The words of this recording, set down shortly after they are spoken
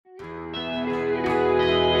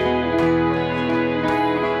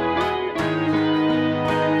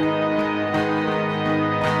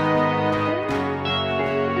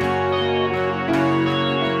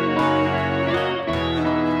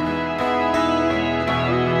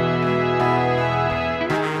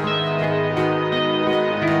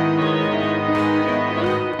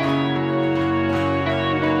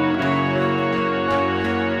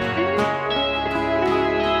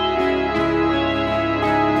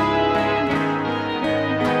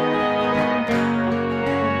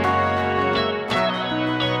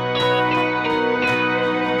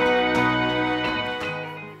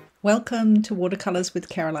Welcome to Watercolours with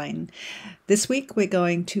Caroline. This week we're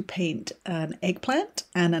going to paint an eggplant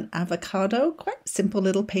and an avocado, quite simple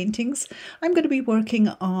little paintings. I'm going to be working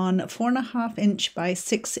on 4.5 inch by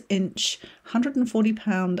 6 inch 140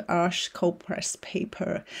 pound Arches cold press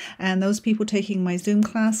paper, and those people taking my Zoom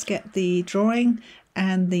class get the drawing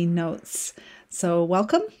and the notes. So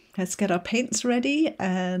welcome, let's get our paints ready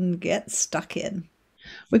and get stuck in.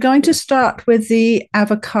 We're going to start with the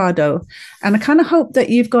avocado, and I kind of hope that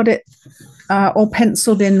you've got it all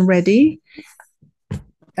penciled in ready,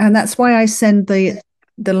 and that's why I send the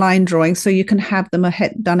line drawing so you can have them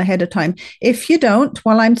done ahead of time. If you don't,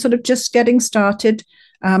 while I'm sort of just getting started,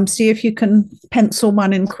 see if you can pencil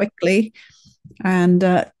one in quickly. And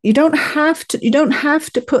you don't have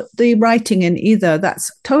to put the writing in either.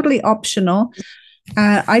 That's totally optional.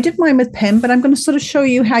 I did mine with pen, but I'm going to sort of show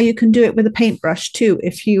you how you can do it with a paintbrush too,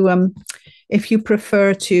 if you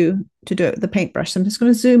prefer to do it with the paintbrush. I'm just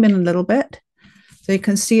going to zoom in a little bit so you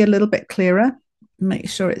can see a little bit clearer. Make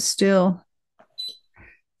sure it's still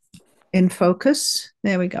in focus.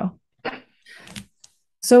 There we go.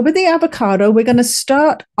 So with the avocado, we're going to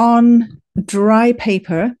start on dry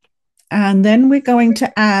paper, and then we're going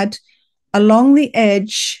to add along the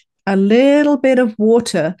edge a little bit of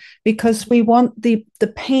water, because we want the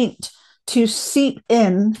paint to seep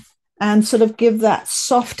in and sort of give that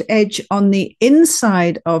soft edge on the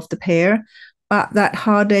inside of the pear, but that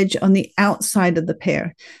hard edge on the outside of the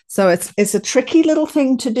pear. So it's a tricky little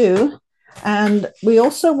thing to do. And we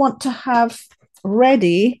also want to have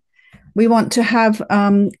ready, we want to have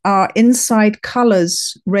our inside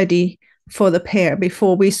colors ready for the pear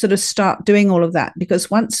before we sort of start doing all of that.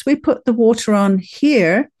 Because once we put the water on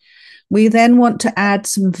here, we then want to add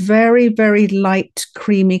some very, very light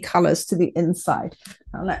creamy colors to the inside.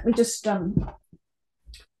 Now let me just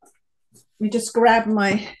grab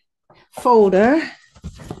my folder,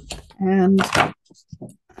 and I'm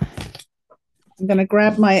going to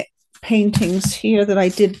grab my paintings here that I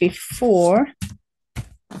did before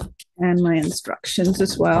and my instructions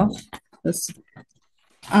as well.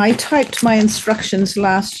 I typed my instructions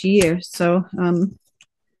last year, so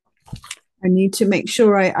I need to make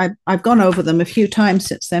sure I've gone over them a few times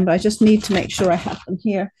since then, but I just need to make sure I have them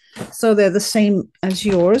here so they're the same as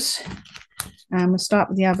yours. And we'll start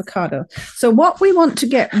with the avocado. So what we want to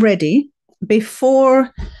get ready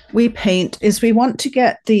before we paint is we want to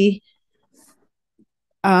get the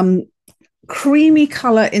creamy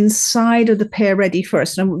color inside of the pear ready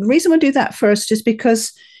first. And the reason we do that first is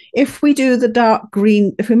because if we do the dark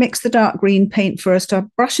green, if we mix the dark green paint first, our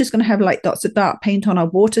brush is going to have light dots of dark paint on, our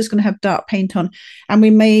water is going to have dark paint on, and we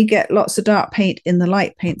may get lots of dark paint in the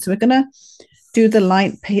light paint. So we're going to do the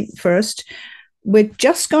light paint first. We're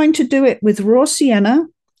just going to do it with raw sienna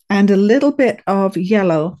and a little bit of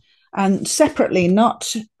yellow, and separately,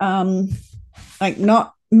 not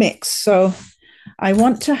mixed. So I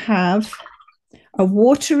want to have a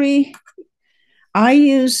watery, I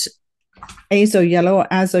use Azo Yellow or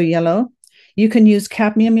Azo Yellow. You can use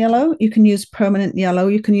cadmium yellow, you can use permanent yellow,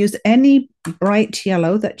 you can use any bright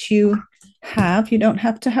yellow that you have. You don't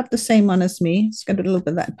have to have the same one as me. It's got a little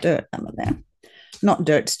bit of that dirt under there. Not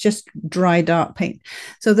dirt, it's just dry dark paint.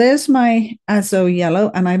 So there's my Azo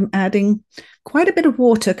Yellow, and I'm adding quite a bit of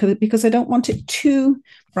water because I don't want it too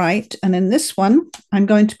bright. And in this one, I'm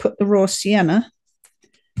going to put the raw sienna.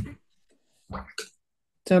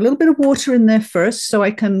 So a little bit of water in there first so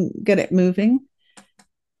I can get it moving,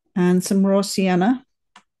 and some raw sienna.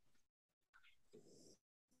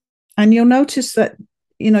 And you'll notice that,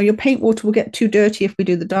 your paint water will get too dirty if we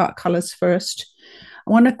do the dark colors first.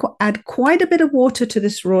 I want to add quite a bit of water to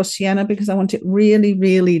this raw sienna because I want it really,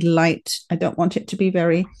 really light. I don't want it to be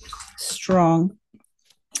very strong.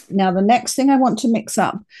 Now, the next thing I want to mix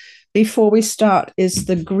up before we start is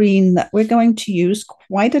the green that we're going to use,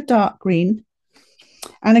 quite a dark green.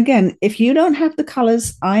 And again, if you don't have the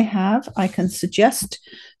colors I have, I can suggest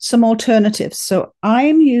some alternatives. So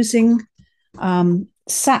I'm using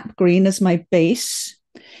Sap Green as my base.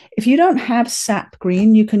 If you don't have Sap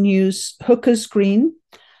Green, you can use Hooker's Green,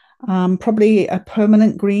 probably a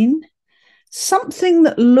permanent green, something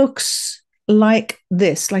that looks like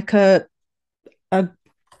this, like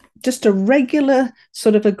just a regular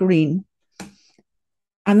sort of a green.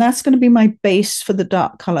 And that's going to be my base for the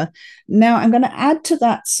dark color. Now I'm going to add to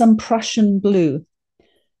that some Prussian Blue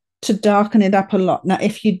to darken it up a lot. Now,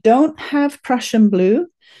 if you don't have Prussian Blue,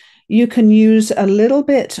 you can use a little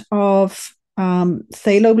bit of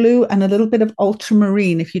phthalo blue and a little bit of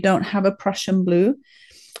ultramarine if you don't have a Prussian Blue.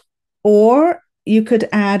 Or you could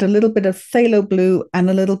add a little bit of phthalo blue and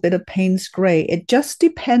a little bit of Payne's gray. It just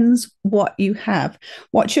depends what you have.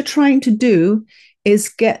 What you're trying to do is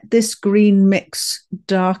get this green mix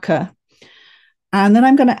darker. And then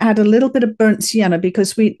I'm going to add a little bit of burnt sienna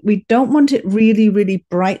because we don't want it really, really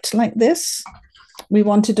bright like this. We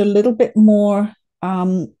want it a little bit more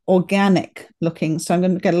organic looking. So I'm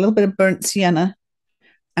going to get a little bit of burnt sienna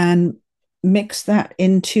and mix that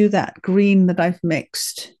into that green that I've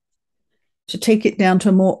mixed to take it down to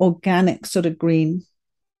a more organic sort of green.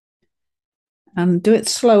 And do it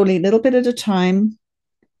slowly, a little bit at a time,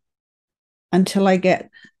 until I get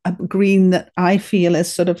a green that I feel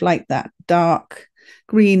is sort of like that dark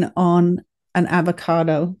green on an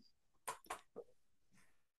avocado.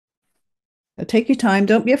 So take your time.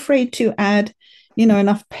 Don't be afraid to add,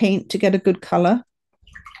 enough paint to get a good color.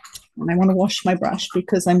 And I want to wash my brush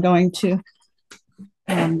because I'm going to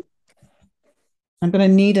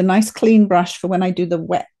need a nice clean brush for when I do the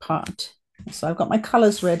wet part. So I've got my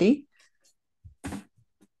colors ready.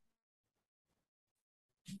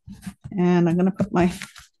 And I'm going to put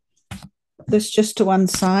this just to one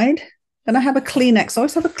side. Then I have a Kleenex. I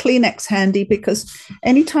always have a Kleenex handy because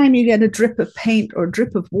anytime you get a drip of paint or a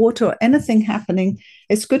drip of water or anything happening,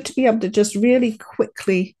 it's good to be able to just really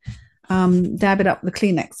quickly dab it up with the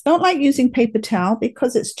Kleenex. Don't like using paper towel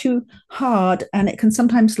because it's too hard and it can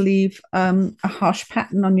sometimes leave a harsh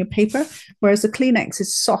pattern on your paper, whereas the Kleenex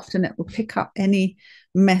is soft and it will pick up any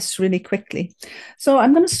mess really quickly. So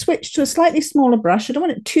I'm going to switch to a slightly smaller brush. I don't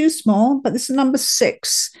want it too small, but this is number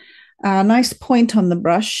 6. Nice point on the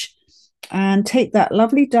brush, and take that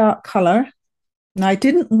lovely dark color. Now I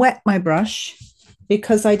didn't wet my brush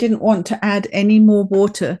because I didn't want to add any more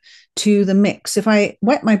water to the mix. If I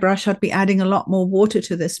wet my brush, I'd be adding a lot more water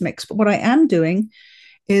to this mix. But what I am doing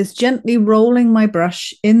is gently rolling my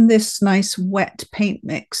brush in this nice wet paint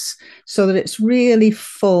mix so that it's really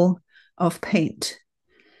full of paint.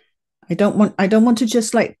 I don't want to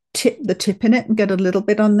just like tip the tip in it and get a little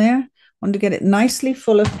bit on there. I want to get it nicely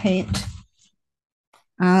full of paint.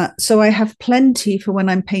 So I have plenty for when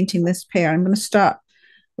I'm painting this pear. I'm going to start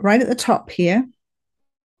right at the top here.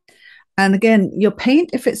 And again, your paint,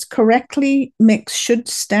 if it's correctly mixed, should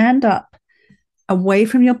stand up away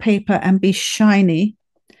from your paper and be shiny.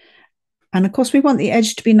 And of course, we want the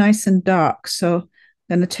edge to be nice and dark. So I'm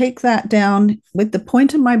going to take that down with the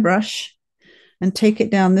point of my brush and take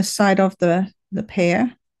it down this side of the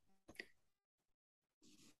pear.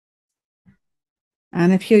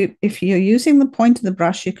 And if you're using the point of the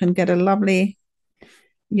brush, you can get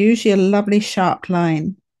usually a lovely sharp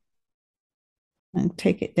line. And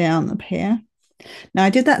take it down the pear. Now I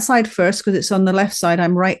did that side first because it's on the left side.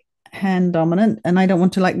 I'm right hand dominant and I don't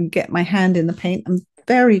want to get my hand in the paint. I'm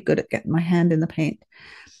very good at getting my hand in the paint.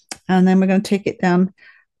 And then we're going to take it down.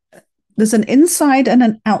 There's an inside and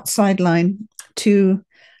an outside line to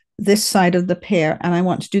this side of the pear, and I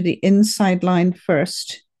want to do the inside line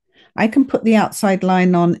first. I can put the outside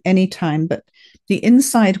line on anytime, but the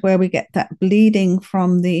inside where we get that bleeding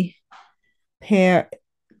from the pear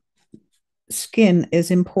skin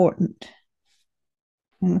is important.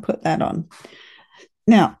 I'm going to put that on.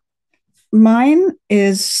 Now, mine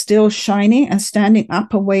is still shiny and standing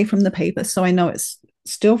up away from the paper, so I know it's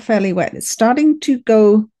still fairly wet. It's starting to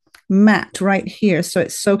go matte right here, so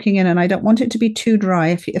it's soaking in, and I don't want it to be too dry.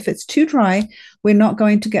 If it's too dry, we're not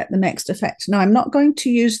going to get the next effect. Now, I'm not going to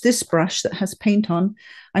use this brush that has paint on.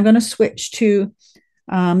 I'm going to switch to,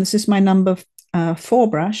 this is my number 4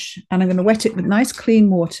 brush, and I'm going to wet it with nice clean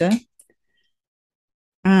water.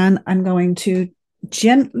 And I'm going to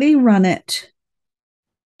gently run it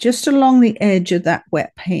just along the edge of that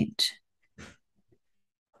wet paint.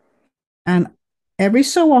 And every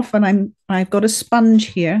so often I've got a sponge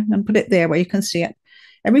here and put it there where you can see it.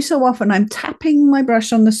 Every so often I'm tapping my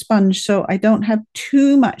brush on the sponge so I don't have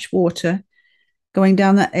too much water going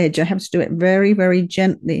down that edge. I have to do it very, very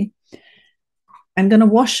gently. I'm going to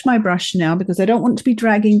wash my brush now because I don't want to be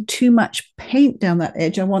dragging too much paint down that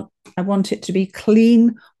edge. I want it to be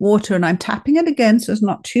clean water, and I'm tapping it again so there's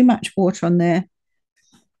not too much water on there.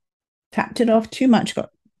 Tapped it off too much, got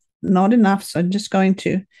not enough, so I'm just going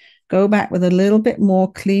to go back with a little bit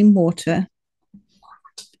more clean water.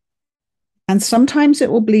 And sometimes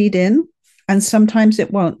it will bleed in and sometimes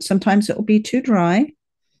it won't. Sometimes it will be too dry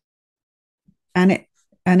and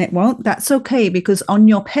it won't. That's okay, because on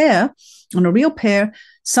your pear, on a real pear,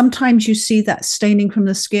 sometimes you see that staining from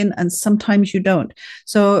the skin and sometimes you don't.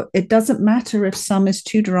 So it doesn't matter if some is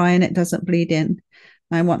too dry and it doesn't bleed in.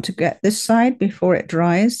 I want to get this side before it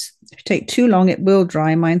dries. If you take too long, it will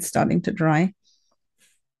dry. Mine's starting to dry.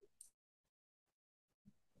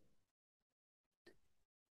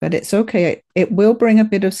 But it's okay. It will bring a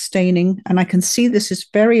bit of staining, and I can see this is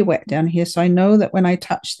very wet down here. So I know that when I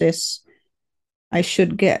touch this, I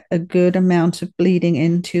should get a good amount of bleeding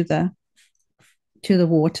into the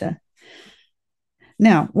water.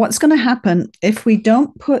 Now, what's going to happen if we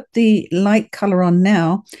don't put the light color on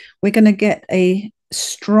now, we're going to get a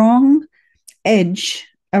strong edge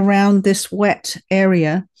around this wet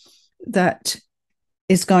area that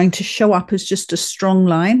is going to show up as just a strong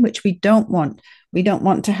line, which we don't want. We don't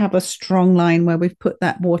want to have a strong line where we've put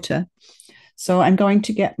that water. So I'm going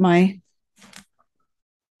to get my,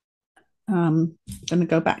 I'm going to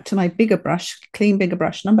go back to my bigger brush, clean bigger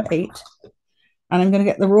brush, number 8. And I'm going to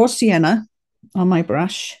get the raw sienna on my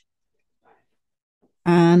brush.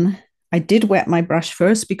 And I did wet my brush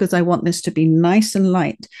first because I want this to be nice and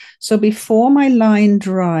light. So before my line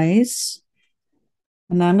dries,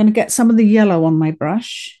 and now I'm going to get some of the yellow on my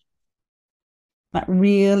brush, that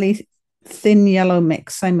really thin yellow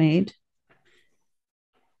mix I made.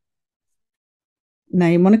 Now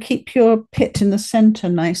you want to keep your pit in the center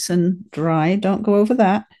nice and dry. Don't go over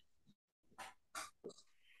that.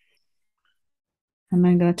 And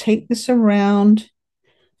I'm going to take this around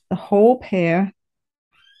the whole pear.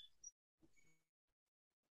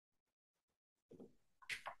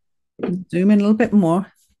 Zoom in a little bit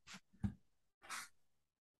more.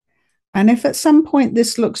 And if at some point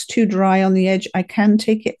this looks too dry on the edge, I can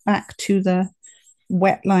take it back to the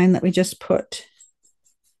wet line that we just put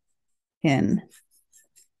in.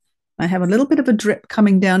 I have a little bit of a drip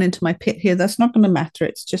coming down into my pit here. That's not going to matter.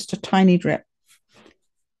 It's just a tiny drip.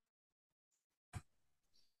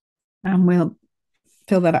 And we'll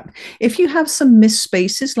fill that up. If you have some missed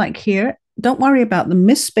spaces like here, don't worry about them.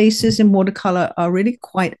 Missed spaces in watercolor are really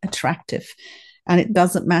quite attractive. And it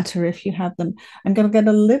doesn't matter if you have them. I'm going to get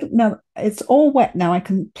a little, now it's all wet now. I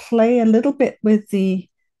can play a little bit with the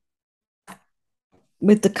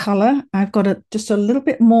color. I've got just a little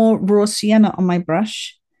bit more raw sienna on my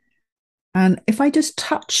brush. And if I just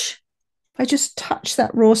touch that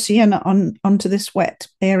raw sienna onto this wet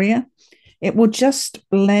area, it will just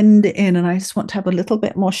blend in. And I just want to have a little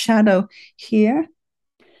bit more shadow here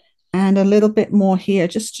and a little bit more here,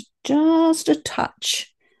 just a touch.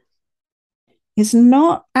 It's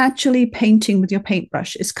not actually painting with your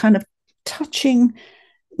paintbrush. It's kind of touching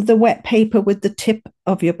the wet paper with the tip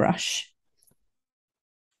of your brush.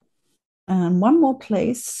 And one more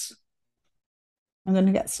place. I'm going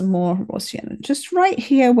to get some more raw sienna. Just right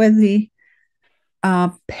here where the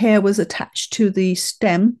pear was attached to the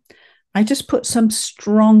stem, I just put some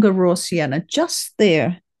stronger raw sienna just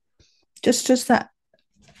there. Just that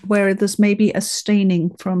where there's maybe a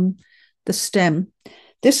staining from the stem.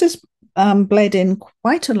 This is bled in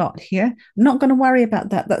quite a lot here. I'm not going to worry about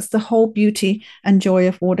that. That's the whole beauty and joy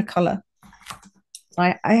of watercolor.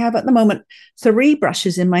 I have at the moment 3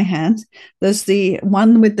 brushes in my hand. There's the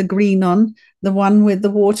one with the green on, the one with the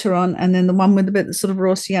water on, and then the one with a bit of sort of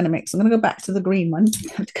raw sienna mix. I'm going to go back to the green one.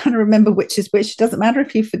 I have to kind of remember which is which. It doesn't matter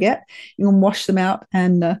if you forget. You can wash them out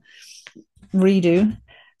and redo.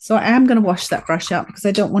 So I am going to wash that brush out because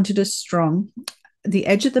I don't want it as strong. The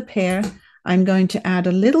edge of the pear, I'm going to add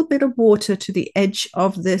a little bit of water to the edge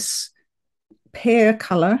of this pear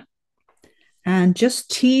color and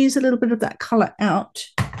just tease a little bit of that color out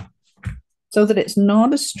so that it's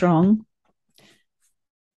not as strong.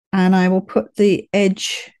 And I will put the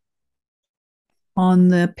edge on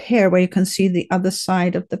the pear where you can see the other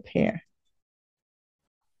side of the pear.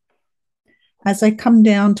 As I come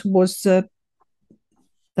down towards the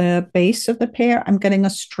base of the pear, I'm getting a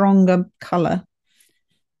stronger color.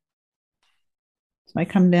 So I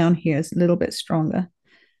come down here, it's a little bit stronger.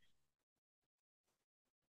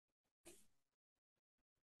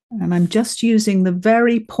 And I'm just using the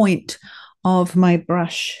very point of my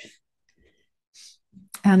brush.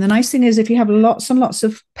 And the nice thing is if you have lots and lots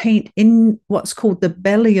of paint in what's called the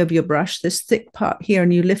belly of your brush, this thick part here,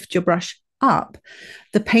 and you lift your brush up,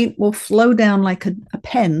 the paint will flow down like a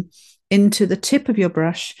pen into the tip of your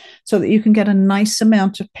brush so that you can get a nice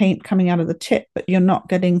amount of paint coming out of the tip, but you're not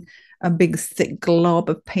getting a big thick glob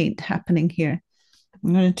of paint happening here.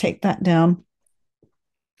 I'm going to take that down.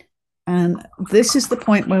 And this is the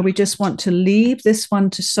point where we just want to leave this one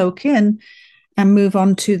to soak in and move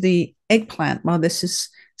on to the eggplant while this is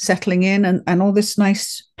settling in. And all this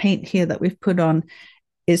nice paint here that we've put on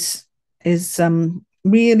is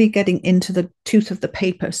really getting into the tooth of the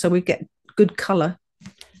paper. So we get good color.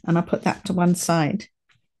 And I'll put that to one side.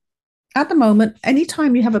 At the moment,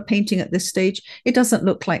 anytime you have a painting at this stage, it doesn't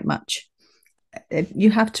look like much. You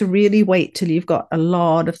have to really wait till you've got a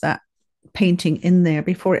lot of that painting in there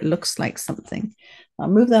before it looks like something. I'll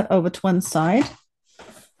move that over to one side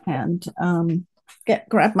and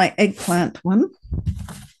grab my eggplant one.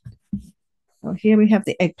 So here we have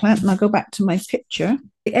the eggplant, and I'll go back to my picture.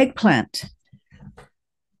 The eggplant.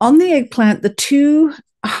 On the eggplant, the two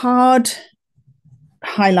hard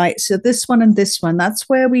highlights, so this one and this one, that's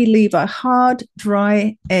where we leave a hard,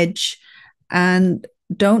 dry edge and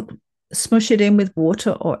don't smush it in with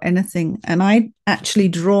water or anything. And I actually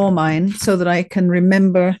draw mine so that I can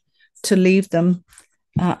remember to leave them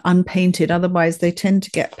unpainted. Otherwise, they tend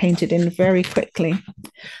to get painted in very quickly.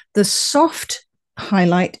 The soft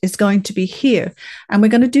highlight is going to be here. And we're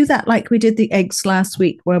going to do that like we did the eggs last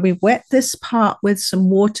week, where we wet this part with some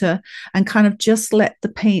water and kind of just let the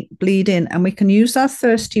paint bleed in. And we can use our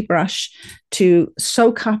thirsty brush to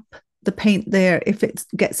soak up the paint there if it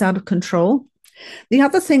gets out of control. The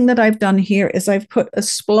other thing that I've done here is I've put a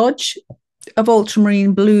splodge of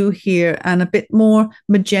ultramarine blue here and a bit more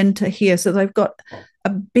magenta here. So I've got a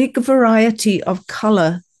big variety of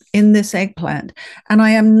color in this eggplant. And I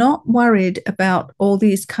am not worried about all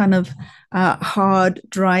these kind of hard,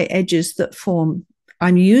 dry edges that form.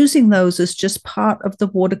 I'm using those as just part of the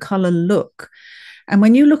watercolor look. And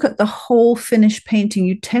when you look at the whole finished painting,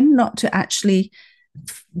 you tend not to actually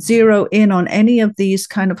zero in on any of these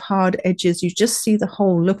kind of hard edges. You just see the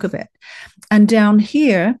whole look of it. And down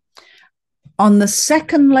here, on the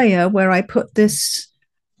second layer where I put this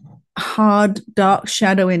hard dark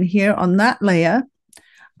shadow in here, on that layer,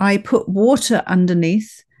 I put water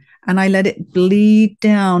underneath and I let it bleed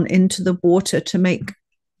down into the water to make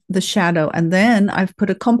the shadow. And then I've put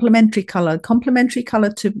a complementary color. Complementary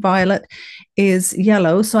color to violet is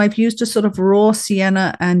yellow. So I've used a sort of raw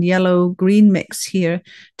sienna and yellow green mix here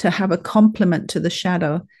to have a complement to the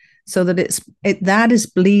shadow, so that that is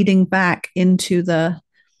bleeding back into the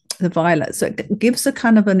violet. So it gives a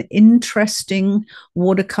kind of an interesting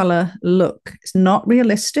watercolor look. It's not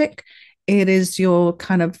realistic. It is your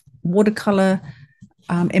kind of watercolor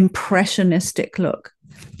impressionistic look.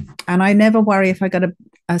 And I never worry if I got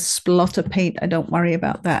a splot of paint. I don't worry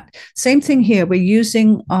about that. Same thing here. We're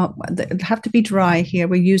using, it have to be dry here.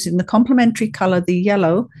 We're using the complementary color, the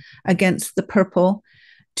yellow, against the purple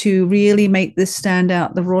to really make this stand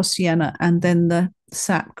out, the raw sienna, and then the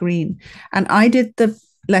sap green. And I did the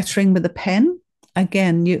lettering with a pen.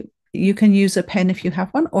 Again, you can use a pen if you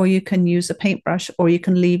have one, or you can use a paintbrush, or you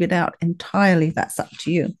can leave it out entirely. That's up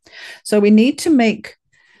to you. So we need to make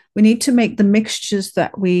the mixtures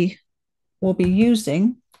that we will be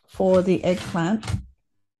using for the eggplant.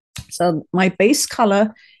 So my base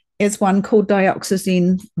color is one called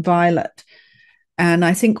Dioxazine Violet. And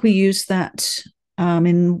I think we used that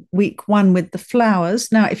in week 1 with the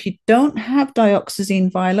flowers. Now, if you don't have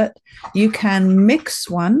Dioxazine Violet, you can mix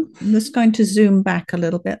one. I'm just going to zoom back a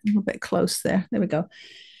little bit close there. There we go.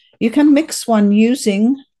 You can mix one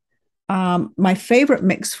using, my favorite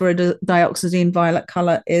mix for a Dioxazine Violet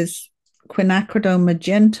color is quinacridone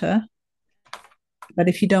Magenta. But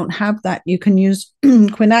if you don't have that, you can use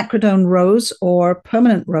quinacridone Rose or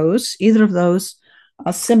Permanent Rose. Either of those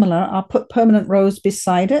are similar. I'll put Permanent Rose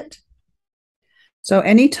beside it. So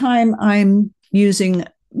anytime I'm using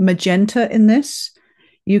magenta in this,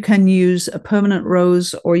 you can use a Permanent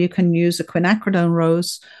Rose or you can use a quinacridone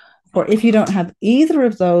Rose. Or if you don't have either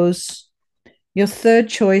of those, your third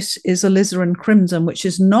choice is alizarin Crimson, which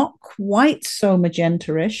is not quite so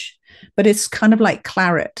magenta-ish, but it's kind of like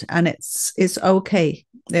claret, and it's okay.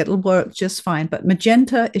 It'll work just fine. But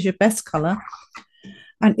magenta is your best color.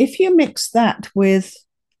 And if you mix that with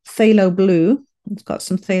phthalo blue, it's got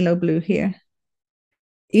some phthalo blue here,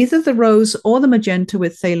 either the rose or the magenta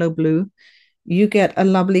with phthalo blue, you get a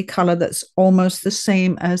lovely color that's almost the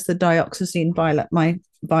same as the Dioxazine Violet. My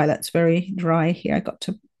violet's very dry here. I got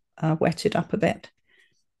to wet it up a bit.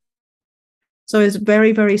 So it's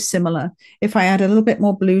very, very similar. If I add a little bit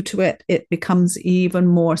more blue to it, it becomes even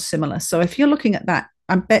more similar. So if you're looking at that,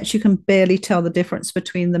 I bet you can barely tell the difference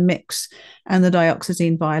between the mix and the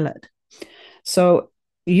Dioxazine Violet. So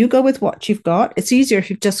you go with what you've got. It's easier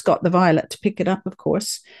if you've just got the violet to pick it up, of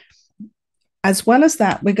course. As well as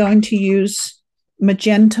that, we're going to use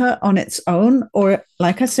magenta on its own, or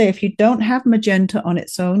like I say, if you don't have magenta on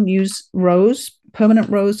its own, use rose, Permanent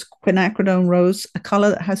Rose, quinacridone Rose, a color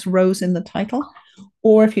that has rose in the title.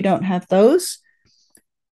 Or if you don't have those,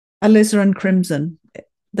 alizarin Crimson.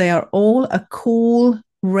 They are all a cool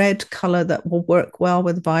red color that will work well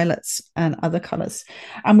with violets and other colors.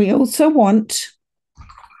 And we also want,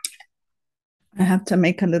 I have to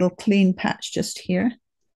make a little clean patch just here.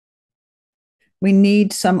 We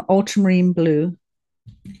need some ultramarine blue.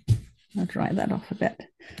 I'll dry that off a bit.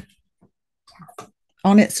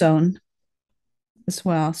 On its own as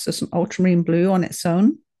well. So some ultramarine blue on its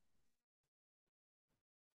own.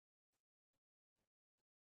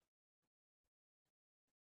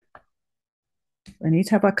 I need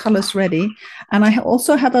to have our colors ready. And I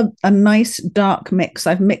also have a nice dark mix.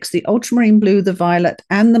 I've mixed the ultramarine blue, the violet,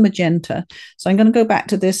 and the magenta. So I'm going to go back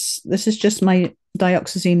to this. This is just my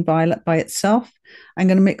dioxazine violet by itself. I'm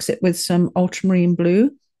going to mix it with some ultramarine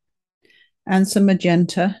blue and some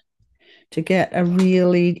magenta to get a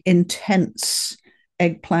really intense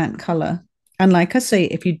eggplant color. And like I say,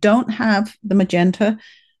 if you don't have the magenta,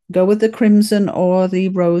 go with the crimson or the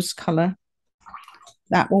rose color.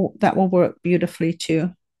 That will work beautifully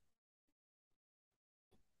too.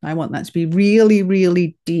 I want that to be really,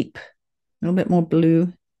 really deep, a little bit more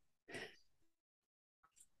blue.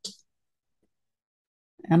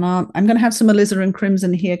 And I'm going to have some alizarin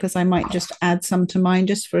crimson here because I might just add some to mine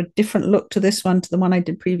just for a different look to this one, to the one I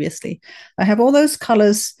did previously. I have all those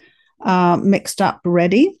colors mixed up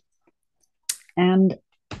ready. And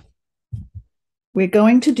we're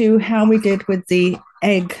going to do how we did with the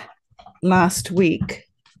egg last week.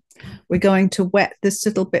 We're going to wet this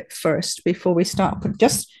little bit first before we start.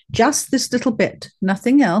 Just this little bit,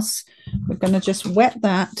 nothing else. We're going to just wet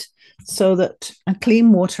that so that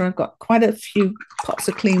clean water. I've got quite a few pots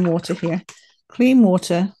of clean water here. Clean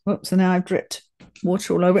water. Whoops, and now I've dripped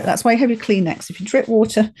water all over it. That's why you have your Kleenex. If you drip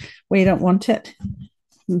water where you don't want it,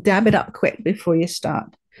 dab it up quick before you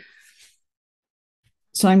start.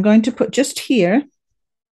 So I'm going to put just here,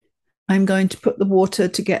 I'm going to put the water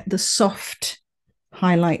to get the soft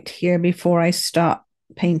highlight here before I start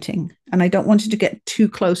painting. And I don't want it to get too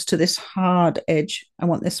close to this hard edge. I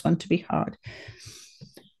want this one to be hard.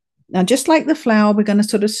 Now, just like the flower, we're going to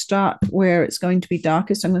sort of start where it's going to be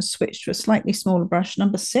darkest. I'm going to switch to a slightly smaller brush,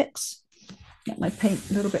 number 6. Get my paint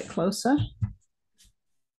a little bit closer.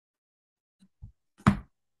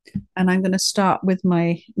 And I'm going to start with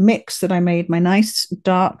my mix that I made, my nice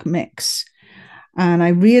dark mix. And I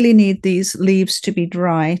really need these leaves to be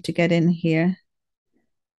dry to get in here,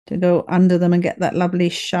 to go under them and get that lovely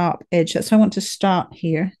sharp edge. That's why I want to start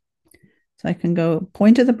here. So I can go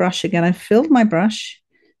point of the brush again. I've filled my brush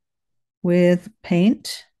with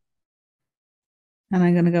paint. And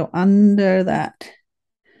I'm going to go under that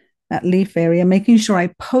leaf area, making sure I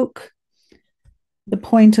poke the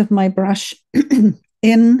point of my brush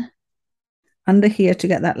in under here to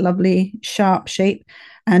get that lovely sharp shape.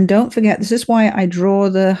 And don't forget, this is why I draw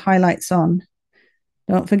the highlights on.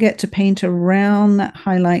 Don't forget to paint around that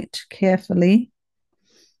highlight carefully.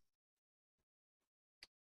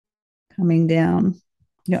 Coming down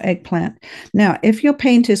your eggplant. Now, if your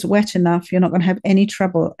paint is wet enough, you're not going to have any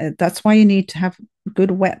trouble. That's why you need to have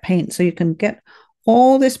good wet paint, so you can get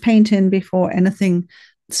all this paint in before anything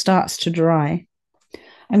starts to dry.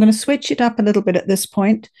 I'm going to switch it up a little bit at this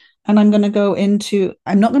point, and I'm going to go into,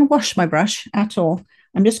 I'm not going to wash my brush at all.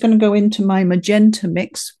 I'm just going to go into my magenta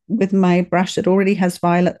mix with my brush that already has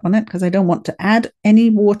violet on it, because I don't want to add any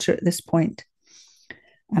water at this point.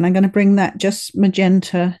 And I'm going to bring that just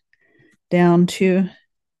magenta down to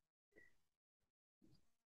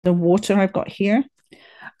the water I've got here.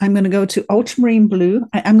 I'm going to go to ultramarine blue.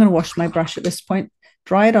 I'm going to wash my brush at this point,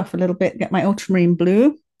 dry it off a little bit, get my ultramarine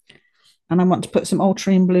blue. And I want to put some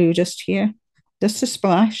ultramarine blue just here, just a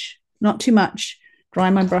splash, not too much. Dry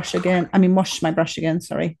my brush again. Wash my brush again,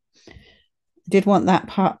 sorry. Did want that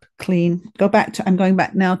part clean. I'm going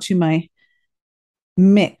back now to my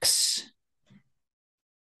mix.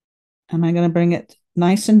 And I'm going to bring it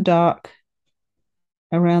nice and dark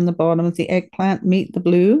around the bottom of the eggplant. Meet the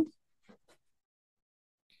blue.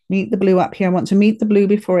 Meet the blue up here. I want to meet the blue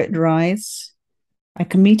before it dries. I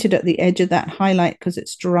can meet it at the edge of that highlight because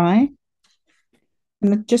it's dry.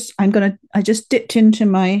 And I just dipped into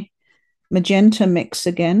my magenta mix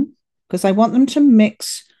again, because I want them to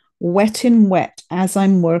mix wet in wet as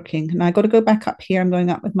I'm working. And I got to go back up here. I'm going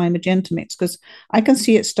up with my magenta mix because I can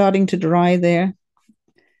see it starting to dry there.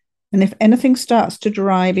 And if anything starts to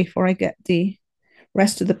dry before I get the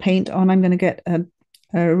rest of the paint on, I'm going to get a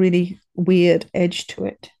really weird edge to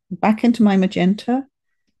it. Back into my magenta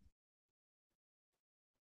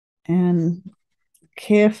and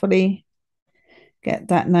carefully get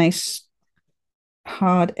that nice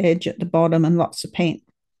hard edge at the bottom and lots of paint.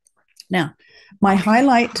 Now, my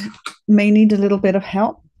highlight may need a little bit of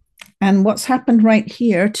help. And what's happened right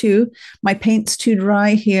here too, my paint's too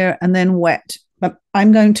dry here and then wet. But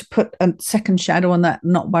I'm going to put a second shadow on that,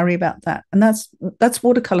 not worry about that. And that's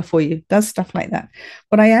watercolor for you, does stuff like that.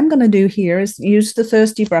 What I am going to do here is use the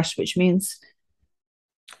thirsty brush, which means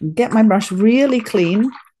get my brush really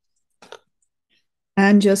clean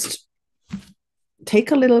and just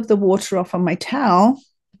take a little of the water off on my towel,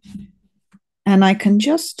 and I can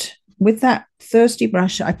just, with that thirsty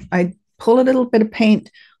brush, I pull a little bit of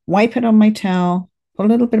paint, wipe it on my towel, pull a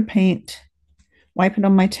little bit of paint, wipe it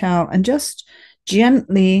on my towel, and just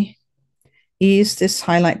gently ease this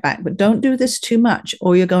highlight back, but don't do this too much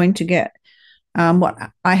or you're going to get what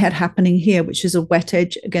I had happening here, which is a wet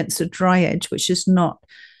edge against a dry edge, which is not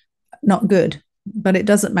good, but it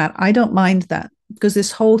doesn't matter. I don't mind that because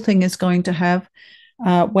this whole thing is going to have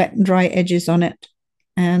wet and dry edges on it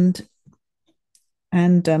and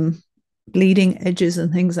bleeding edges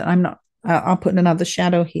and things that I'm not, I'll put another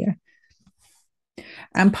shadow here.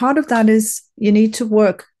 And part of that is you need to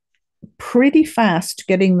work pretty fast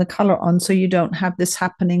getting the color on so you don't have this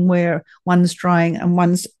happening where one's drying and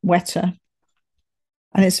one's wetter.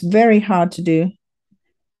 And it's very hard to do.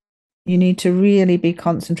 You need to really be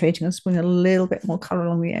concentrating on putting a little bit more color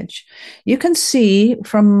on the edge. You can see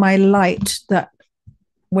from my light that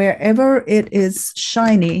wherever it is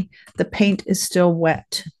shiny, the paint is still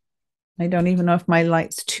wet. I don't even know if my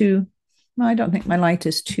light's too, no, I don't think my light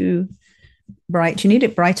is too bright. You need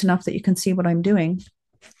it bright enough that you can see what I'm doing.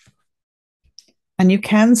 And you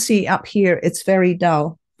can see up here, it's very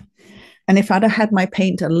dull. And if I'd have had my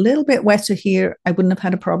paint a little bit wetter here, I wouldn't have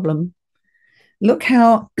had a problem. Look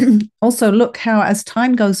how, also look how as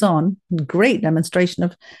time goes on, great demonstration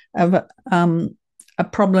of a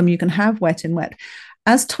problem you can have wet in wet.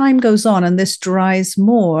 As time goes on and this dries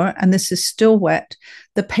more and this is still wet,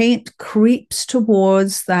 the paint creeps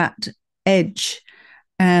towards that edge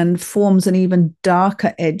and forms an even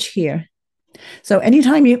darker edge here. So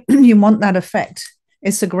anytime you want that effect,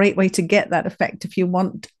 it's a great way to get that effect if you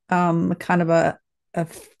want kind of a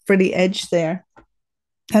frilly edge there.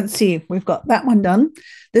 Let's see, we've got that one done.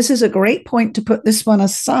 This is a great point to put this one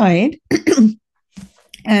aside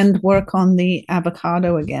and work on the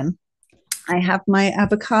avocado again. I have my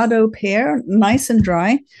avocado pear nice and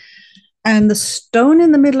dry. And the stone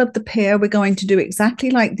in the middle of the pear, we're going to do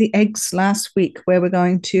exactly like the eggs last week, where we're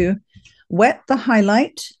going to wet the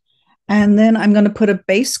highlight. And then I'm going to put a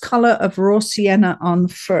base color of raw sienna on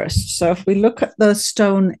first. So if we look at the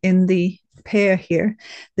stone in the pear here,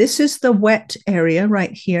 this is the wet area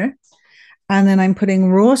right here. And then I'm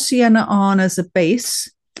putting raw sienna on as a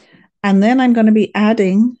base. And then I'm going to be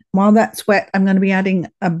adding, while that's wet, I'm going to be adding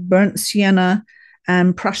a burnt sienna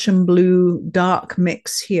and Prussian blue dark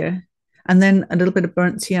mix here. And then a little bit of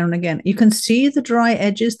burnt sienna again. You can see the dry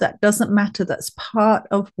edges. That doesn't matter. That's part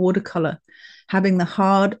of watercolor. Having the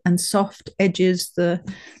hard and soft edges, the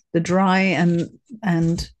dry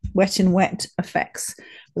and wet in wet effects.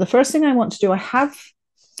 But the first thing I want to do, I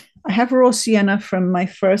have raw sienna from my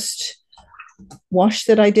first wash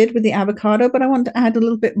that I did with the avocado, but I want to add a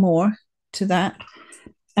little bit more to that.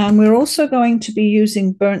 And we're also going to be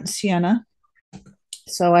using burnt sienna.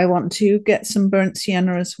 So I want to get some burnt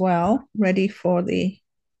sienna as well, ready for the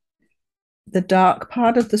dark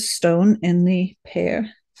part of the stone in the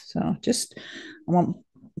pear. So just, I want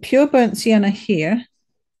pure burnt sienna here.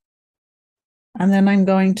 And then I'm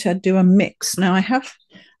going to do a mix. Now I have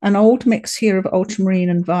an old mix here of ultramarine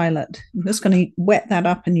and violet. I'm just going to wet that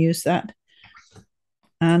up and use that.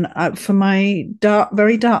 And for my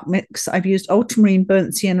very dark mix, I've used ultramarine,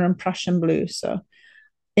 burnt sienna, and Prussian blue. So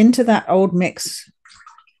into that old mix,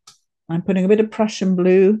 I'm putting a bit of Prussian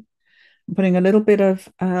blue, I'm putting a little bit of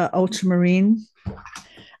ultramarine,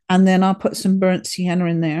 and then I'll put some burnt sienna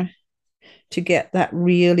in there to get that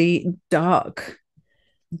really dark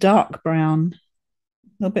brown. A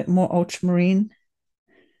little bit more ultramarine,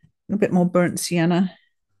 a little bit more burnt sienna.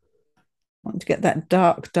 I want to get that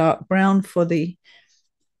dark brown for the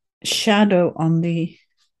shadow on the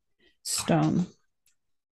stone.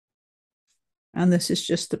 And this is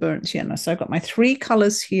just the burnt sienna. So I've got my 3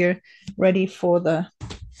 colors here ready for the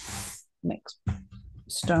next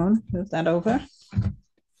stone. Move that over.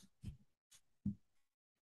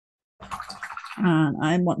 And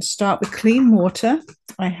I want to start with clean water.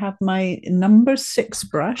 I have my number 6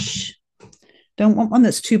 brush. Don't want one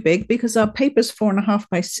that's too big because our paper's 4.5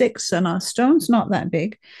 by 6 and our stone's not that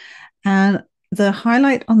big. And the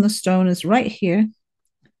highlight on the stone is right here.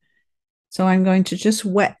 So I'm going to just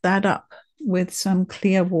wet that up with some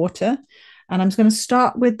clear water. And I'm going to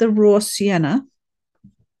start with the raw sienna.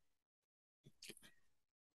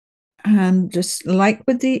 And just like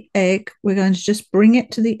with the egg, we're going to just bring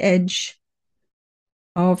it to the edge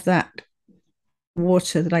of that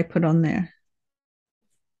water that I put on there.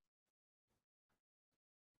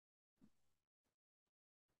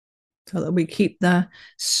 So that we keep the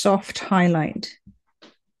soft highlight.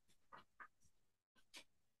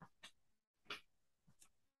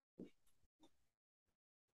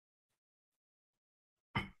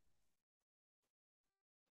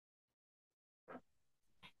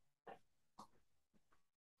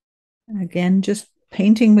 Again, just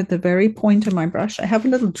painting with the very point of my brush. I have a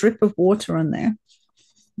little drip of water on there.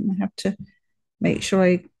 I have to make sure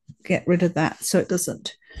I get rid of that so it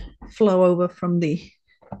doesn't flow over from the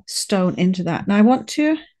stone into that. Now I want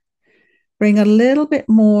to bring a little bit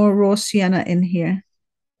more raw sienna in here.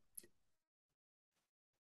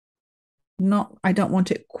 I don't want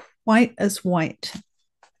it quite as white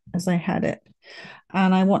as I had it.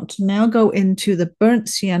 And I want to now go into the burnt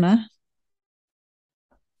sienna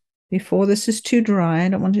before this is too dry. I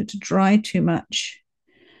don't want it to dry too much.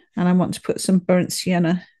 And I want to put some burnt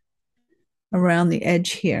sienna around the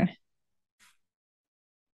edge here.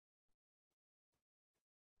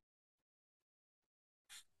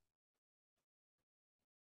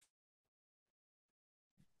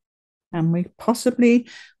 And we possibly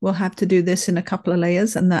will have to do this in a couple of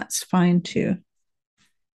layers, and that's fine too.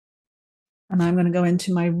 And I'm going to go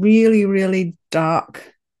into my really, really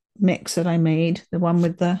dark mix that I made, the one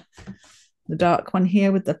with the dark one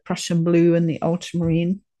here with the Prussian Blue and the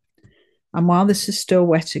Ultramarine. And while this is still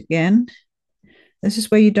wet again, this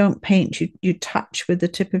is where you don't paint, you touch with the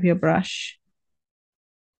tip of your brush.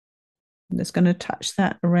 I'm just going to touch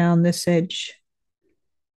that around this edge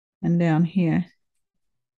and down here.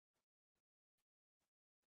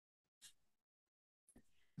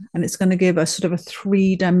 And it's going to give a sort of a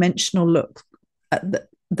three-dimensional look at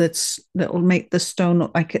that will make the stone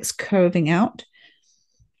look like it's curving out.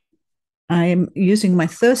 I'm using my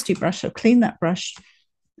thirsty brush. I've cleaned that brush,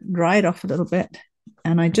 dry it off a little bit,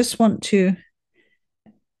 and I just want to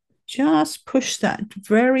just push that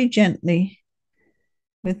very gently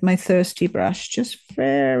with my thirsty brush, just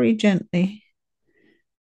very gently.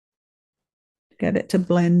 Get it to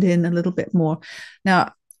blend in a little bit more.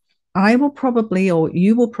 Now, I will probably, or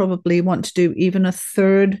you will probably want to do even a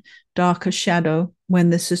third darker shadow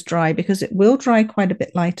when this is dry, because it will dry quite a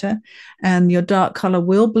bit lighter and your dark color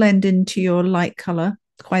will blend into your light color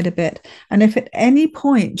quite a bit. And if at any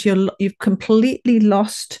point you've completely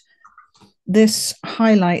lost this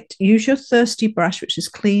highlight, use your thirsty brush, which is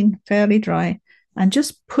clean, fairly dry, and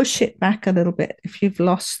just push it back a little bit if you've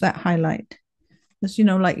lost that highlight. Just,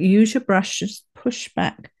 like use your brush, just push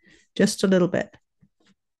back just a little bit.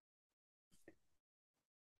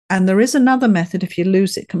 And there is another method if you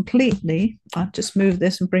lose it completely. I'll just move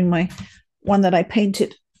this and bring my one that I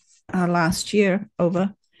painted last year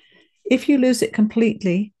over. If you lose it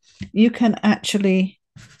completely, you can actually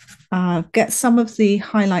get some of the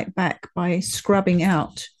highlight back by scrubbing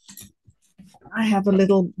out. I have a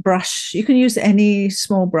little brush. You can use any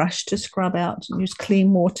small brush to scrub out. Use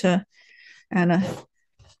clean water and a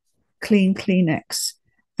clean Kleenex.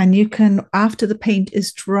 And you can, after the paint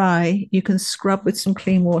is dry, you can scrub with some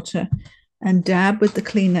clean water and dab with the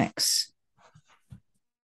Kleenex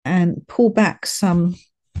and pull back some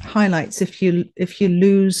highlights if you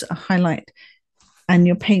lose a highlight and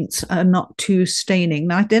your paints are not too staining.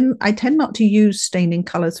 Now, I tend not to use staining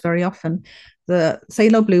colors very often. The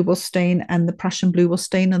phthalo blue will stain and the Prussian blue will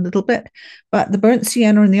stain a little bit, but the burnt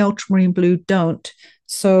sienna and the ultramarine blue don't.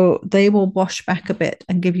 So they will wash back a bit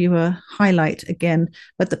and give you a highlight again.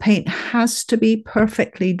 But the paint has to be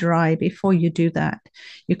perfectly dry before you do that.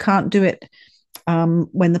 You can't do it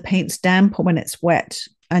when the paint's damp or when it's wet,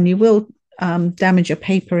 and you will damage your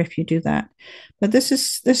paper if you do that. But this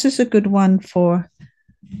is a good one for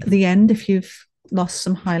the end if you've lost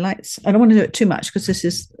some highlights. I don't want to do it too much because this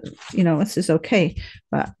is okay.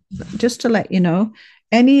 But just to let you know,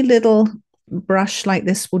 any little brush like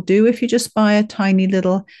this will do. If you just buy a tiny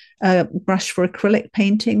little brush for acrylic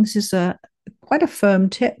paintings, is quite a firm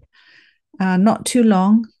tip, not too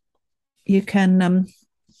long. You can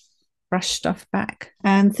brush stuff back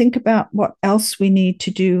and think about what else we need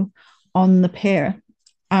to do on the pear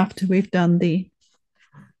after we've done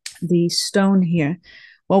the stone here.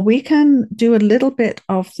 Well, we can do a little bit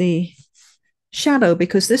of the shadow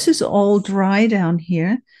because this is all dry down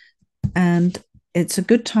here, and it's a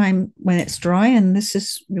good time when it's dry, and this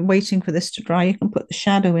is waiting for this to dry. You can put the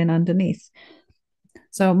shadow in underneath.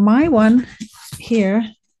 So my one here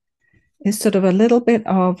is sort of a little bit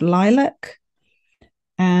of lilac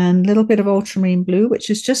and a little bit of ultramarine blue, which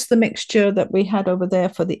is just the mixture that we had over there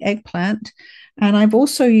for the eggplant. And I've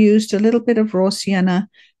also used a little bit of raw sienna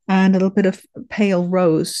and a little bit of pale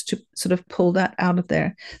rose to sort of pull that out of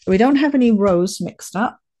there. So we don't have any rose mixed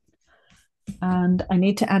up. And I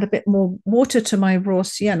need to add a bit more water to my raw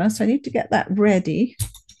sienna. So I need to get that ready.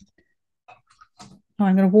 Now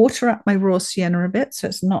I'm going to water up my raw sienna a bit so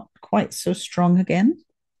it's not quite so strong again.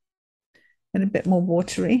 And a bit more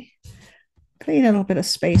watery. Clean a little bit of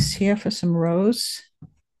space here for some rose.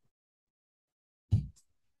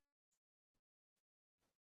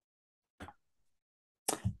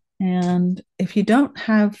 And if you don't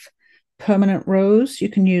have permanent rose, you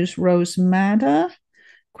can use rose madder,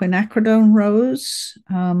 quinacridone rose.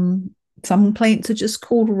 Some paints are just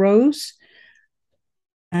called rose.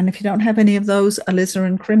 And if you don't have any of those,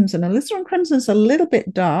 alizarin crimson. Alizarin crimson is a little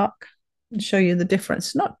bit dark. I'll show you the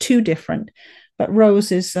difference. Not too different, but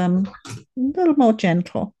rose is a little more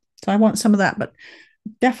gentle. So I want some of that, but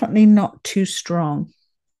definitely not too strong.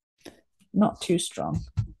 Not too strong.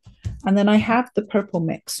 And then I have the purple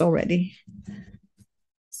mix already.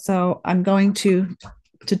 So I'm going to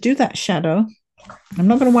do that shadow. I'm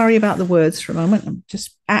not going to worry about the words for a moment.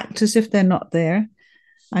 Just act as if they're not there.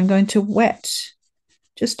 I'm going to wet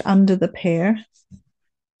just under the pear.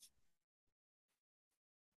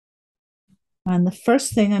 And the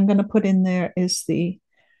first thing I'm going to put in there is the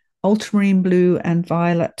ultramarine blue and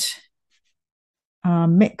violet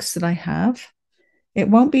mix that I have. It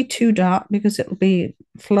won't be too dark because it'll be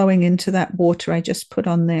flowing into that water I just put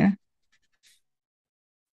on there.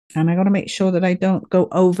 And I got to make sure that I don't go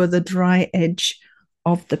over the dry edge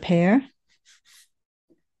of the pear.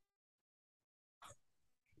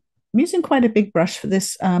 I'm using quite a big brush for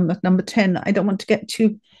this, number 10. I don't want to get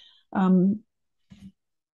too, I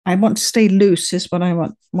want to stay loose is what I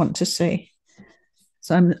want to say.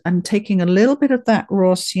 So I'm taking a little bit of that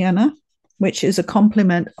raw sienna, which is a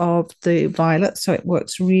complement of the violet, so it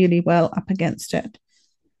works really well up against it.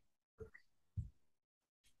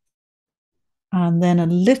 And then a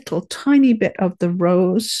little tiny bit of the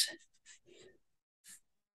rose,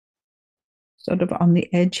 sort of on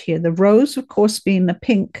the edge here. The rose, of course, being the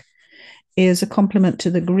pink, is a complement to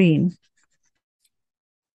the green.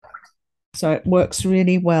 So it works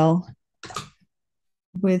really well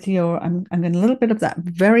with your, I'm getting a little bit of that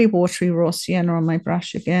very watery raw sienna on my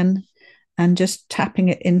brush again, and just tapping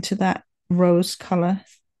it into that rose color.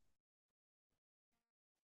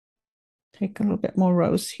 Take a little bit more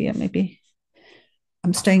rose here, maybe.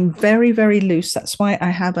 I'm staying very, very loose. That's why I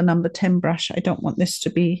have a number 10 brush. I don't want this to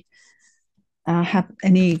be have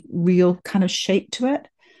any real kind of shape to it.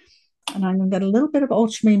 And I'm going to get a little bit of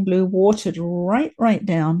ultramarine blue watered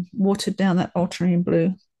down that ultramarine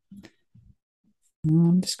blue.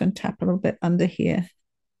 I'm just going to tap a little bit under here.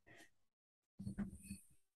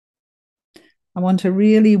 I want a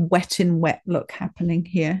really wet in wet look happening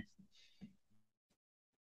here.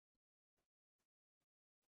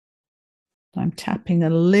 I'm tapping a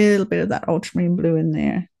little bit of that ultramarine blue in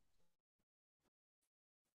there.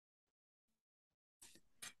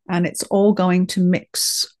 And it's all going to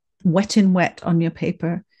mix wet in wet on your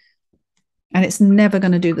paper. And it's never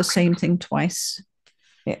going to do the same thing twice.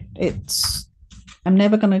 I'm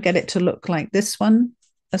never going to get it to look like this one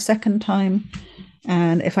a second time.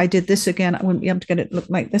 And if I did this again, I wouldn't be able to get it to look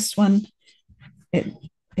like this one.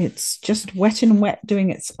 It's just wet in wet doing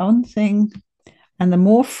its own thing. And the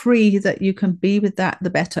more free that you can be with that,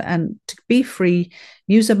 the better. And to be free,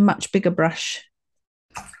 use a much bigger brush.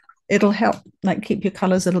 It'll help like keep your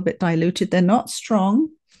colors a little bit diluted. They're not strong.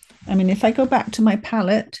 I mean, if I go back to my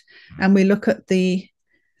palette and we look at the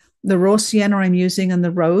raw sienna I'm using and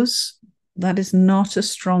the rose, that is not a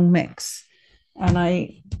strong mix. And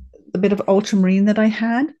the bit of ultramarine that I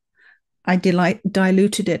had, I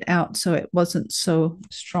diluted it out so it wasn't so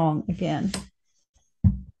strong again.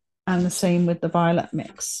 And the same with the violet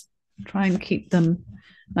mix. Try and keep them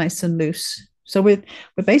nice and loose. So we're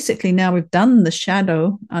basically now we've done the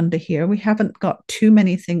shadow under here. We haven't got too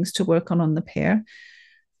many things to work on the pear.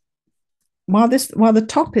 While the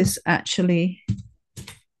top is actually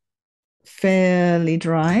fairly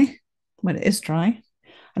dry, when it is dry,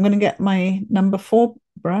 I'm going to get my number 4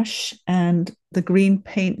 brush and the green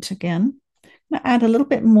paint again. I'm going to add a little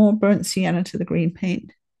bit more burnt sienna to the green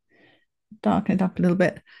paint. Darken it up a little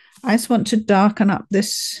bit. I just want to darken up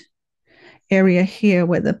this area here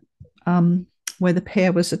where the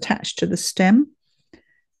pear was attached to the stem,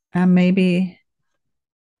 and maybe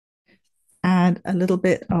add a little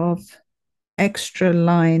bit of extra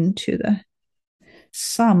line to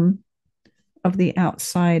some of the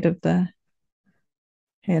outside of the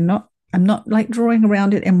hair. I'm not like drawing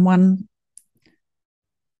around it in one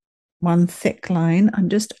thick line. I'm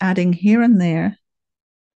just adding here and there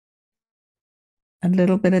a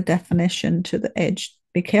little bit of definition to the edge.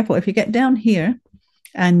 Be careful if you get down here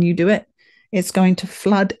and you do it, it's going to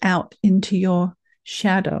flood out into your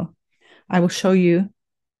shadow. I will show you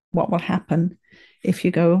what will happen if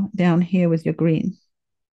you go down here with your green.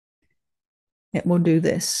 It will do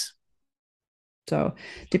this. So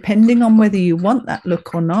depending on whether you want that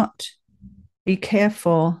look or not, be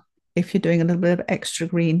careful if you're doing a little bit of extra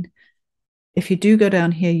green. If you do go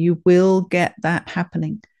down here, you will get that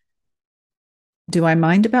happening. Do I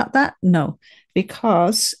mind about that? No,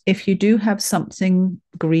 because if you do have something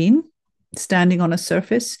green, standing on a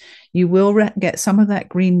surface, you will get some of that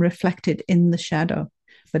green reflected in the shadow.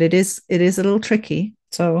 But it is a little tricky.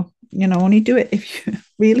 So, only do it if you're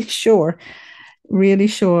really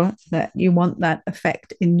sure that you want that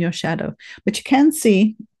effect in your shadow. But you can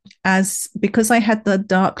see, because I had the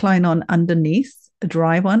dark line on underneath, a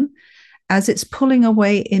dry one, as it's pulling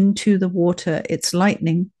away into the water, it's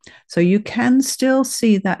lightening. So you can still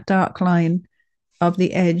see that dark line of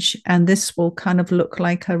the edge, and this will kind of look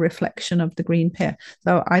like a reflection of the green pear.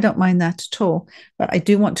 So I don't mind that at all, but I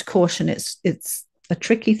do want to caution it's a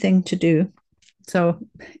tricky thing to do. So,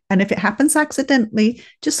 and if it happens accidentally,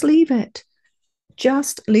 just leave it.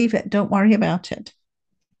 Just leave it. Don't worry about it.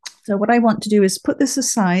 So what I want to do is put this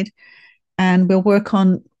aside, and we'll work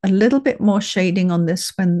on a little bit more shading on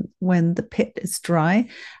this when the pit is dry.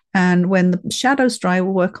 And when the shadow's dry,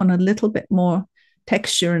 we'll work on a little bit more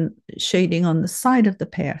texture and shading on the side of the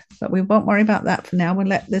pear. But we won't worry about that for now. We'll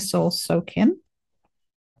let this all soak in.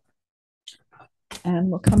 And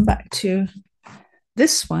we'll come back to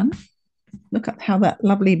this one. Look at how that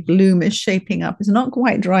lovely bloom is shaping up. It's not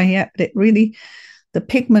quite dry yet, but the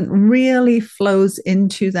pigment really flows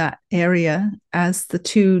into that area as the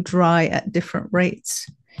two dry at different rates.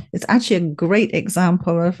 It's actually a great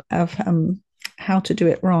example of how to do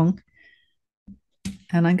it wrong.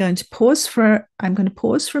 And I'm going to pause for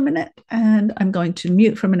a minute, and I'm going to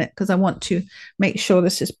mute for a minute because I want to make sure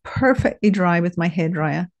this is perfectly dry with my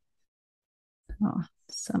hairdryer.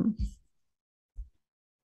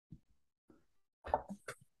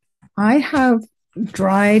 I have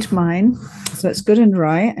dried mine, so it's good and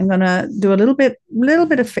dry. I'm going to do a little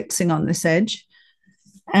bit of fixing on this edge,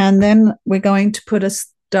 and then we're going to put a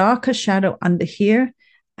darker shadow under here,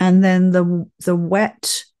 and then the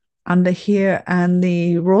wet under here, and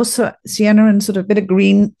the rosa sienna and sort of a bit of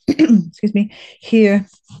green excuse me, here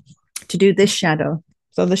to do this shadow.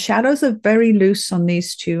 So the shadows are very loose on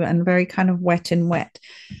these two and very kind of wet in wet.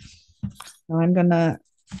 So I'm going to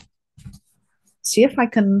see if I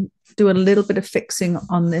can do a little bit of fixing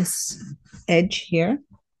on this edge here.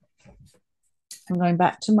 I'm going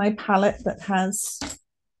back to my palette that has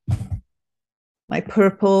my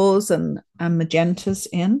purples and magentas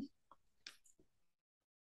in.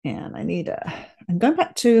 And I'm going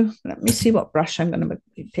back to, let me see what brush I'm going to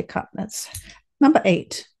pick up. That's number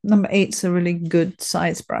 8. Number 8's a really good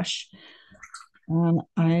size brush. And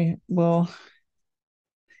I will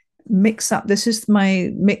mix up. This is my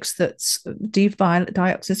mix that's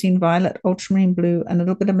Dioxazine Violet, Ultramarine Blue, and a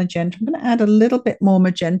little bit of magenta. I'm going to add a little bit more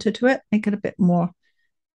magenta to it, make it a bit more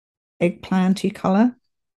eggplanty color.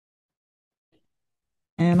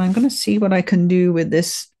 And I'm going to see what I can do with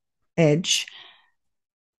this edge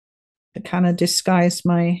to kind of disguise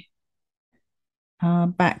my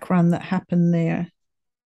background that happened there.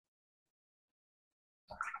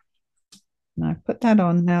 Now I've put that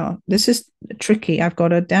on. Now this is tricky. I've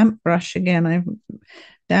got a damp brush again. I've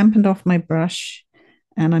dampened off my brush,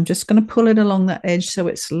 and I'm just going to pull it along that edge so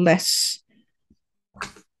it's less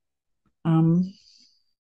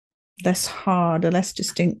hard, a less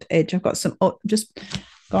distinct edge. I've got some just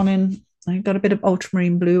gone in. I've got a bit of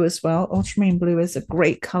ultramarine blue as well. Ultramarine blue is a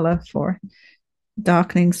great color for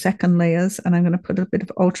darkening second layers, and I'm going to put a bit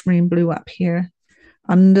of ultramarine blue up here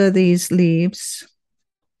under these leaves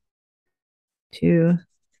to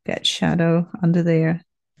get shadow under there.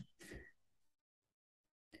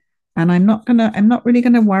 And I'm not really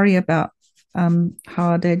gonna worry about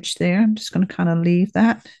hard edge there. I'm just going to kind of leave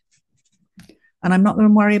that. And I'm not going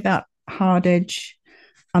to worry about hard edge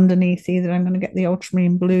underneath either. I'm going to get the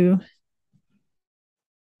ultramarine blue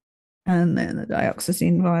and then the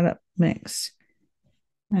Dioxazine Violet mix.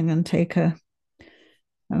 I'm going to take a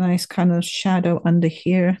nice kind of shadow under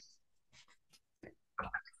here.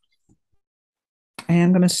 And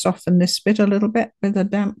I'm going to soften this bit a little bit with a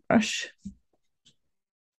damp brush.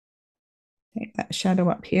 Take that shadow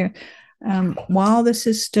up here. While this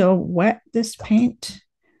is still wet, this paint,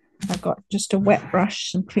 I've got just a wet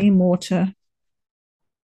brush, some clean water.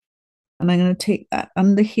 And I'm going to take that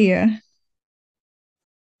under here.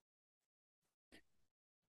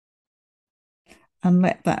 And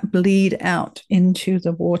let that bleed out into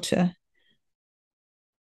the water.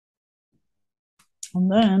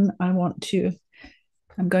 And then I'm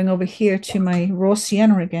going over here to my raw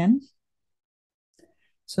sienna again.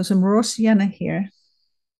 So some raw sienna here.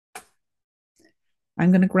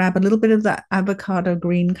 I'm going to grab a little bit of that avocado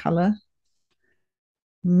green color,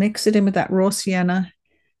 mix it in with that raw sienna,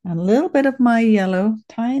 and a little bit of my yellow,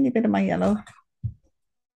 tiny bit of my yellow.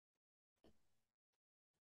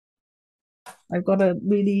 I've got a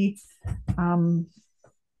really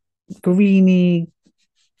greeny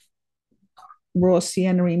raw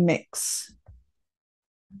sienna mix.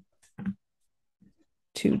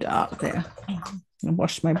 Too dark there. I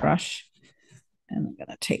wash my brush and I'm going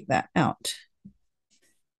to take that out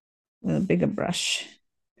with a bigger brush.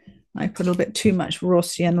 I put a little bit too much raw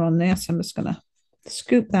sienna on there, so I'm just going to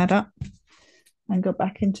scoop that up and go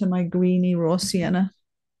back into my greeny raw sienna.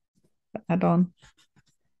 Put that on.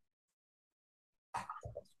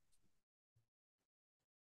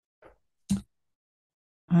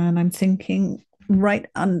 And I'm thinking right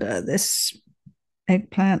under this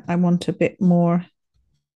eggplant, I want a bit more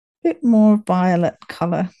violet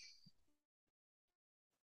color.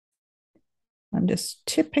 I'm just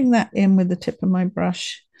tipping that in with the tip of my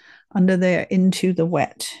brush under there into the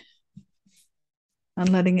wet and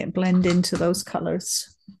letting it blend into those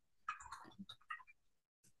colors.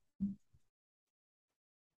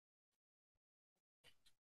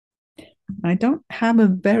 I don't have a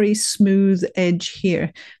very smooth edge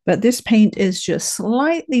here, but this paint is just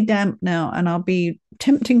slightly damp now, and I'll be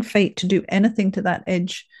tempting fate to do anything to that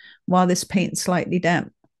edge while this paint's slightly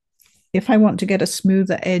damp. If I want to get a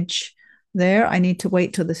smoother edge there, I need to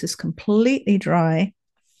wait till this is completely dry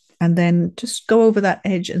and then just go over that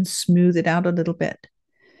edge and smooth it out a little bit.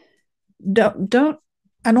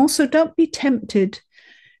 And also don't be tempted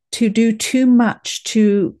to do too much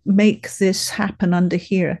to make this happen under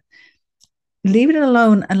here. Leave it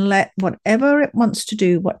alone and let whatever it wants to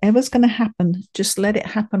do, whatever's going to happen, just let it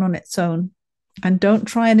happen on its own. And don't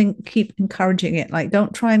try and keep encouraging it. Like,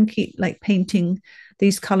 don't try and keep like painting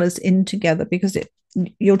these colors in together, because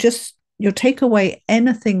you'll take away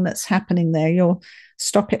anything that's happening there. You'll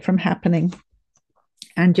stop it from happening.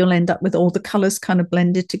 And you'll end up with all the colors kind of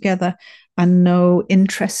blended together and no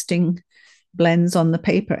interesting blends on the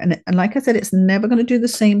paper. And like I said, it's never going to do the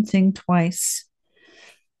same thing twice.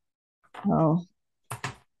 Oh,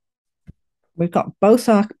 we've got both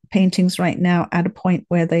our paintings right now at a point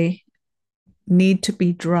where they need to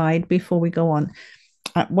be dried before we go on.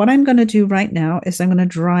 What I'm going to do right now is I'm going to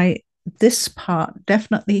dry this part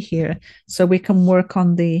definitely here, so we can work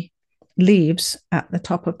on the leaves at the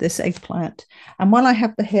top of this eggplant. And while I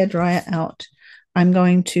have the hairdryer out, I'm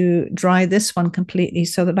going to dry this one completely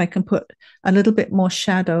so that I can put a little bit more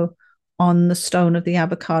shadow on the stone of the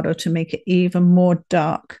avocado to make it even more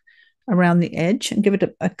dark around the edge and give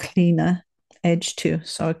it a cleaner edge too.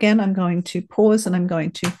 So again, I'm going to pause and I'm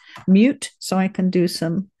going to mute so I can do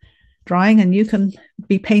some drying, and you can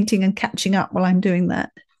be painting and catching up while I'm doing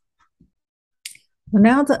that.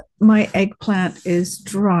 Now that my eggplant is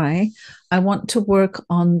dry, I want to work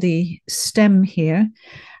on the stem here,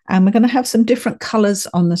 and we're going to have some different colors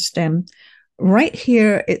on the stem. Right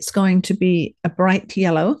here, it's going to be a bright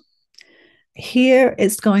yellow. Here,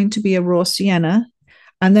 it's going to be a raw sienna.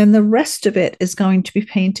 And then the rest of it is going to be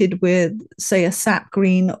painted with, say, a sap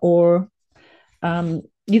green, or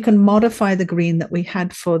you can modify the green that we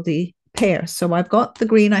had for the pear. So I've got the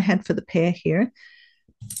green I had for the pear here,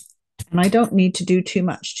 and I don't need to do too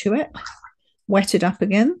much to it. Wet it up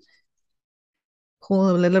again,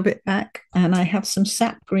 pull a little bit back, and I have some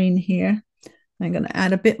sap green here. I'm going to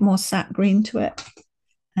add a bit more sap green to it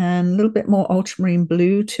and a little bit more ultramarine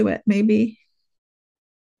blue to it, maybe.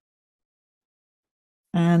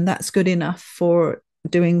 And that's good enough for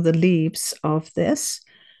doing the leaves of this.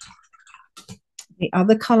 The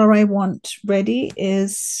other color I want ready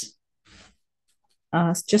is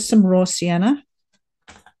just some raw sienna.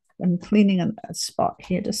 I'm cleaning a spot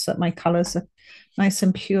here just so my colors are nice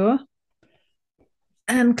and pure.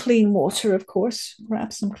 And clean water, of course.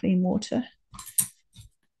 Grab some clean water.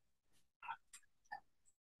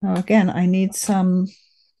 Now again, I need a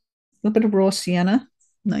little bit of raw sienna,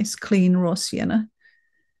 nice clean raw sienna.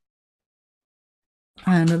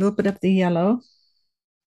 And a little bit of the yellow.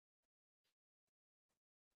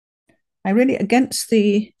 I really, against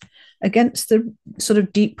the sort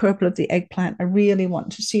of deep purple of the eggplant, I really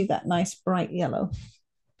want to see that nice bright yellow.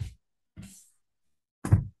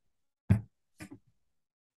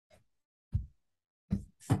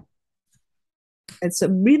 It's a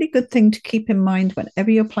really good thing to keep in mind whenever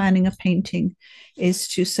you're planning a painting, is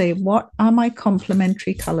to say, what are my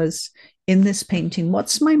complementary colors in this painting?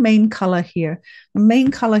 What's my main color here? The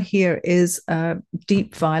main color here is a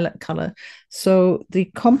deep violet color. So the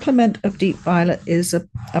complement of deep violet is a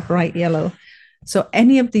bright yellow. So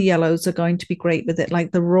any of the yellows are going to be great with it.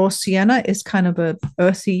 Like the raw sienna is kind of a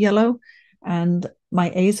earthy yellow, and my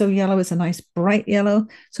Azo Yellow is a nice bright yellow.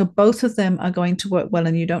 So both of them are going to work well,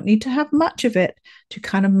 and you don't need to have much of it to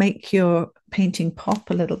kind of make your painting pop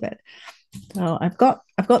a little bit. So I've got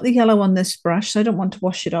the yellow on this brush, so I don't want to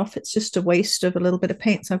wash it off. It's just a waste of a little bit of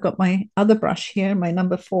paint. So I've got my other brush here, my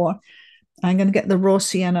number 4, I'm going to get the raw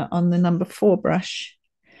sienna on the number 4 brush,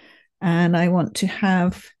 and I want to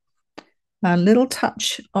have a little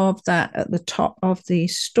touch of that at the top of the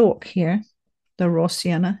stalk here, the raw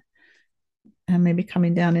sienna, and maybe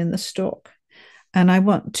coming down in the stalk. And I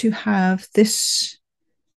want to have this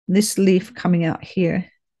leaf coming out here.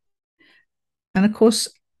 And of course,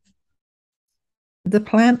 the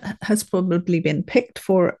plant has probably been picked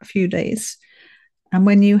for a few days. And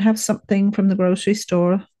when you have something from the grocery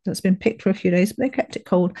store that's been picked for a few days, but they kept it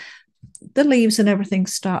cold, the leaves and everything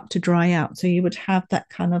start to dry out. So you would have that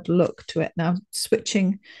kind of look to it. Now,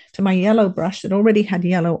 switching to my yellow brush that already had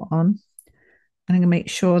yellow on, I'm going to make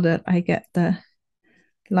sure that I get the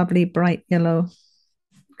lovely bright yellow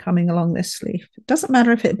coming along this leaf. It doesn't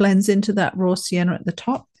matter if it blends into that raw sienna at the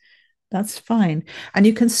top. That's fine. And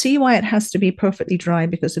you can see why it has to be perfectly dry,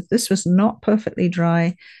 because if this was not perfectly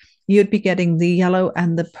dry, you'd be getting the yellow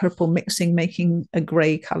and the purple mixing, making a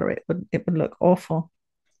gray color. It would look awful.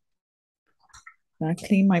 I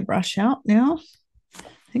clean my brush out now.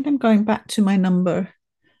 I think I'm going back to my number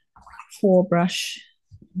 4 brush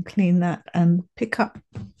and clean that and pick up.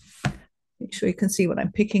 Make sure you can see what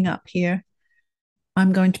I'm picking up here.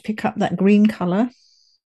 I'm going to pick up that green color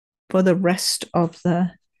for the rest of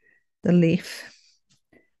the leaf.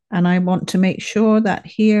 And I want to make sure that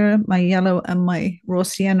here my yellow and my raw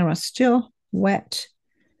sienna are still wet,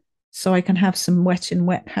 so I can have some wet in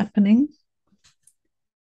wet happening.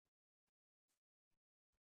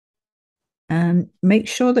 And make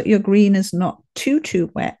sure that your green is not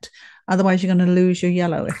too wet, otherwise you're going to lose your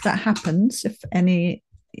yellow. If that happens,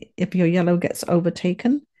 if your yellow gets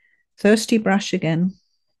overtaken, thirsty brush again.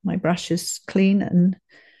 My brush is clean and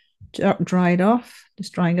dried off,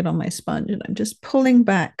 just drying it on my sponge, and I'm just pulling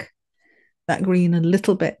back that green a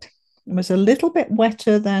little bit. It was a little bit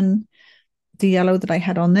wetter than the yellow that I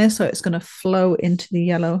had on there, so it's going to flow into the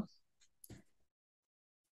yellow.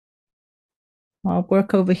 I'll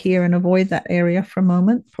work over here and avoid that area for a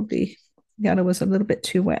moment. Probably yellow was a little bit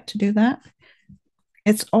too wet to do that.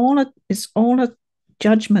 It's all a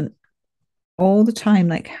judgment all the time,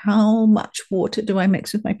 like how much water do I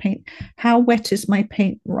mix with my paint? How wet is my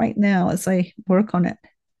paint right now as I work on it?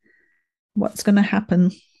 What's going to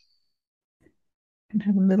happen? And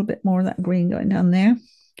have a little bit more of that green going down there.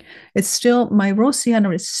 It's still, my raw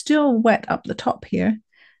sienna is still wet up the top here,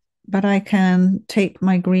 but I can tape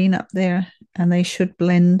my green up there and they should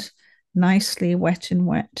blend nicely wet and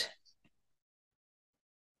wet.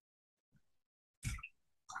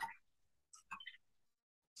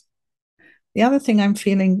 The other thing I'm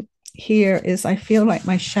feeling here is I feel like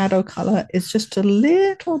my shadow color is just a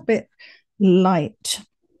little bit light,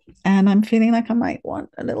 and I'm feeling like I might want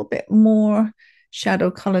a little bit more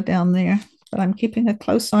shadow color down there, but I'm keeping a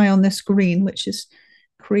close eye on this green, which is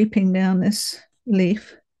creeping down this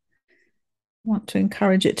leaf. I want to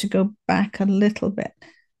encourage it to go back a little bit.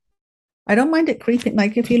 I don't mind it creeping.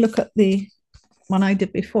 Like if you look at the one I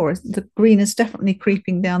did before, the green is definitely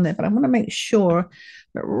creeping down there, but I want to make sure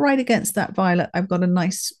that right against that violet, I've got a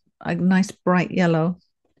nice bright yellow.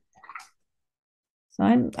 So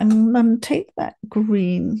I'm going to take that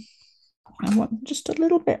green. I want just a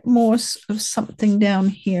little bit more of something down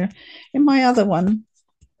here. In my other one,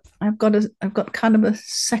 I've got kind of a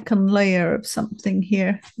second layer of something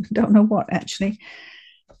here. I don't know what actually,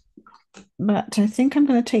 but I think I'm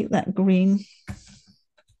going to take that green,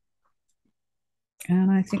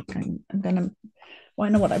 and I think I'm going to. Well,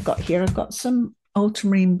 I know what I've got here. I've got some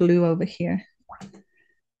ultramarine blue over here.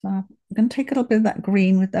 So I'm going to take a little bit of that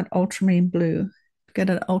green with that ultramarine blue, get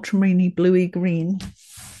an ultramarine bluey green.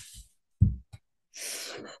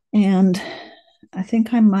 And I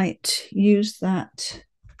think I might use that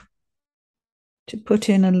to put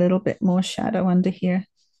in a little bit more shadow under here.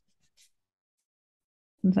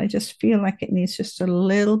 And I just feel like it needs just a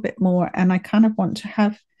little bit more. And I kind of want to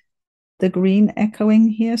have the green echoing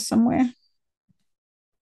here somewhere.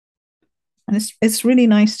 And it's really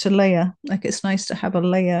nice to layer. Like it's nice to have a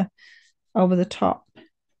layer over the top.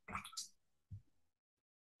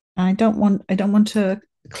 I don't want a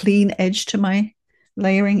clean edge to my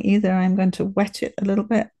layering either. I'm going to wet it a little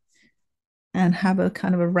bit and have a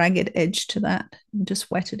kind of a ragged edge to that, and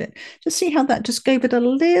just wetted it. Just see how that just gave it a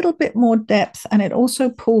little bit more depth, and it also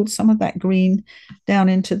pulled some of that green down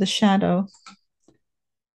into the shadow.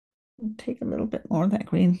 Take a little bit more of that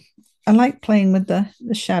green. I like playing with the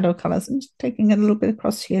shadow colors. I'm just taking a little bit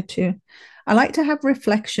across here too. I like to have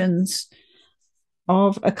reflections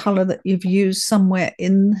of a color that you've used somewhere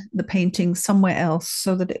in the painting somewhere else,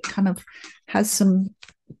 so that it kind of has some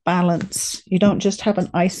balance. You don't just have an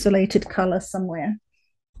isolated color somewhere.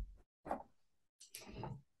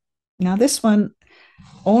 Now this one,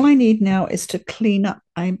 All I need now is to clean up.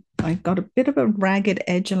 I've got a bit of a ragged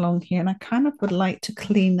edge along here, and I kind of would like to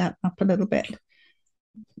clean that up a little bit.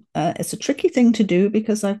 It's a tricky thing to do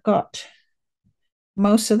because I've got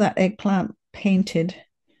most of that eggplant painted,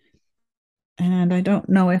 and I don't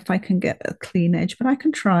know if I can get a clean edge, but I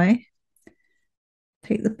can try.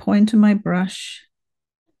 Take the point of my brush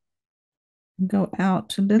and go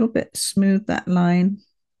out a little bit, smooth that line.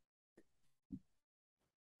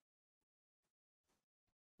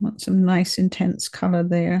 Want some nice intense color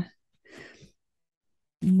there.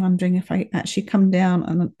 I'm wondering if I actually come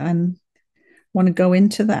down and want to go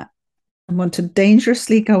into that. I want to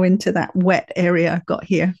dangerously go into that wet area I've got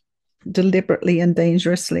here, deliberately and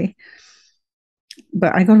dangerously.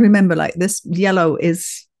 But I got to remember, like, this yellow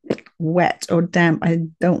is wet or damp. I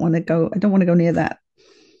don't want to go near that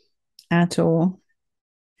at all.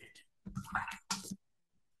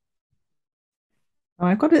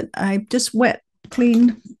 Oh, I just wet,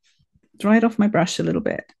 clean, dried off my brush a little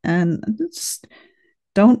bit, and just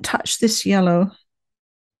don't touch this yellow.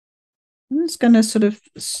 I'm just going to sort of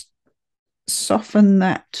soften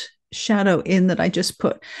that shadow in that I just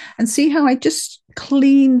put, and see how I just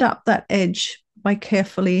cleaned up that edge by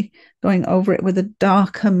carefully going over it with a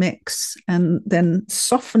darker mix and then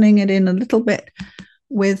softening it in a little bit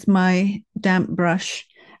with my damp brush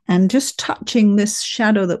and just touching this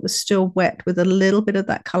shadow that was still wet with a little bit of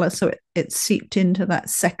that color so it seeped into that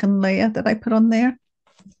second layer that I put on there.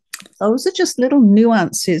 Those are just little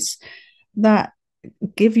nuances that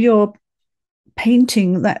give your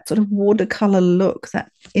painting that sort of watercolor look,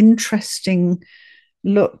 that interesting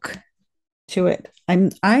look to it.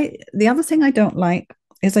 The other thing I don't like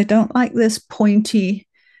is I don't like this pointy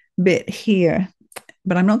bit here,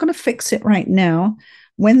 but I'm not going to fix it right now.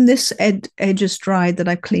 When this edge is dried that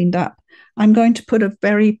I've cleaned up, I'm going to put a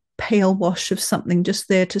very pale wash of something just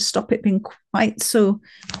there to stop it being quite so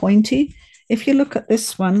pointy. If you look at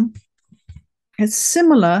this one, it's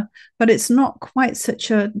similar, but it's not quite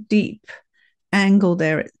such a deep angle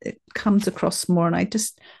there. It comes across more, and I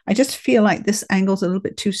just feel like this angle's a little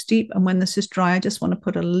bit too steep, and when this is dry I just want to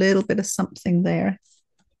put a little bit of something there.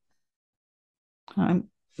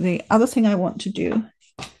 The other thing I want to do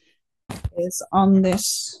is on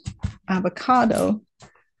this avocado,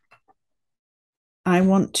 I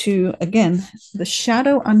want to, again, the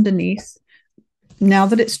shadow underneath, now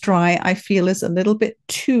that it's dry, I feel is a little bit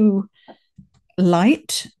too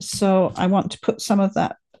light, so I want to put some of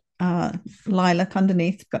that lilac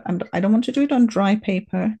underneath, but I don't want to do it on dry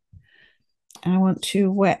paper. I want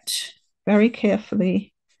to wet very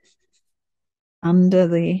carefully under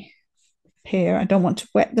the pear. I don't want to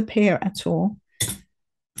wet the pear at all,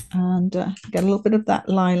 and get a little bit of that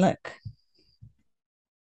lilac.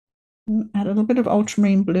 Add a little bit of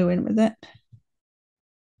ultramarine blue in with it,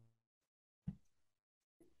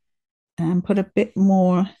 and put a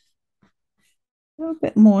little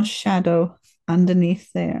bit more shadow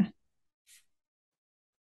underneath there.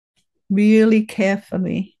 Really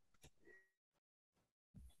carefully.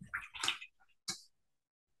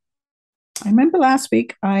 I remember last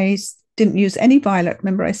week I didn't use any violet.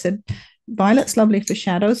 Remember I said violet's lovely for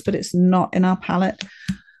shadows, but it's not in our palette.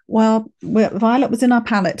 Well, violet was in our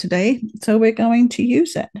palette today, so we're going to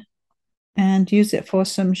use it and use it for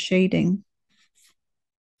some shading.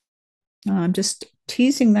 I'm just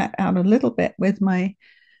teasing that out a little bit with my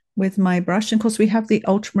brush. And of course, we have the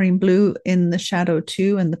ultramarine blue in the shadow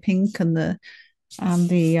too, and the pink and the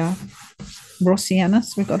raw sienna.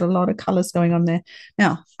 So we've got a lot of colors going on there.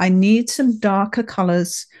 Now, I need some darker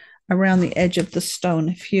colors around the edge of the stone.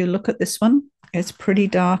 If you look at this one, it's pretty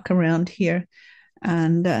dark around here,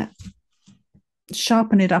 and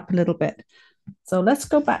sharpen it up a little bit. So let's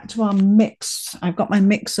go back to our mix. I've got my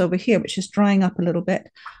mix over here, which is drying up a little bit.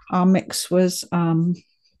 Our mix was, I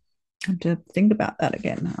have to think about that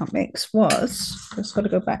again. Our mix was, just got to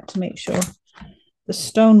go back to make sure. The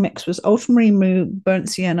stone mix was ultramarine blue, burnt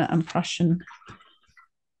sienna, and Prussian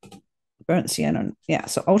burnt sienna. Yeah,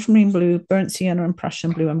 so ultramarine blue, burnt sienna, and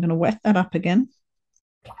Prussian blue. I'm going to wet that up again.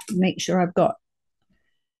 Make sure I've got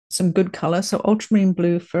some good color. So ultramarine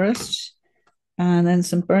blue first, and then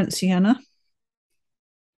some burnt sienna.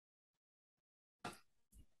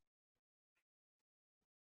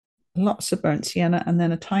 Lots of burnt sienna, and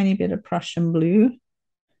then a tiny bit of Prussian blue.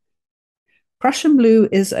 Prussian blue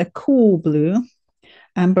is a cool blue,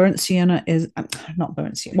 and burnt sienna is not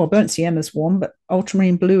burnt sienna. Well, burnt sienna is warm, but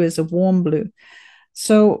ultramarine blue is a warm blue.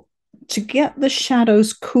 So to get the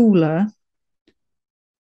shadows cooler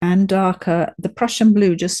and darker, the Prussian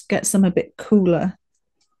blue just gets them a bit cooler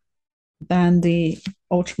than the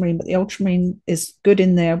ultramarine, but the ultramarine is good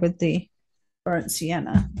in there with the burnt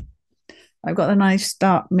sienna. I've got a nice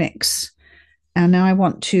dark mix. And now I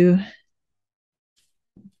want to,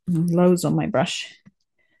 loads on my brush,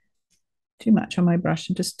 too much on my brush.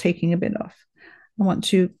 I'm just taking a bit off. I want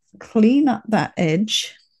to clean up that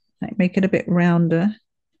edge, like make it a bit rounder,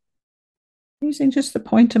 using just the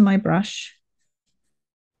point of my brush,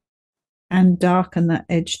 and darken that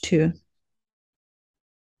edge too.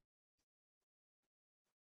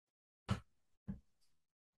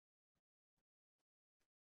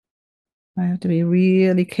 I have to be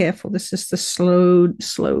really careful. This is the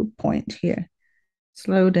slow point here.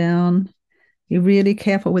 Slow down. Be really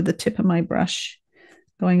careful with the tip of my brush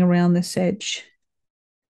going around this edge.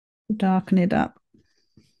 Darken it up.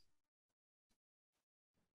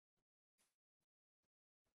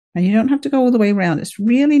 And you don't have to go all the way around. It's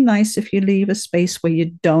really nice if you leave a space where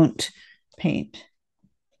you don't paint.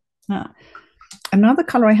 Now, another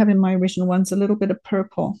color I have in my original one's a little bit of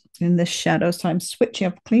purple in this shadow. So I'm switching,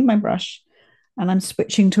 I've cleaned my brush and I'm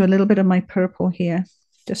switching to a little bit of my purple here,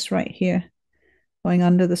 just right here, going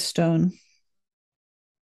under the stone.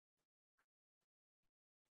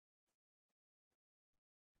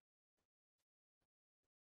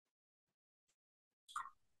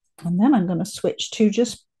 And then I'm going to switch to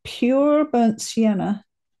just pure burnt sienna.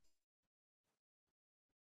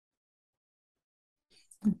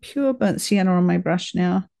 Pure burnt sienna on my brush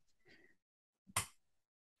now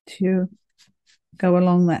to go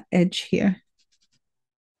along that edge here.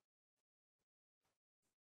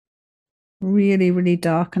 Really, really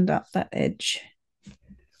darkened up that edge.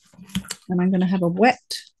 And I'm going to have a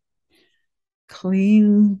wet,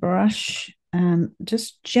 clean brush and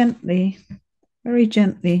just gently, very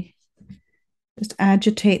gently, just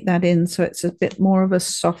agitate that in so it's a bit more of a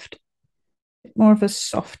soft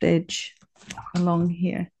edge along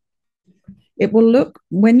here. It will look,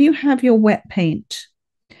 when you have your wet paint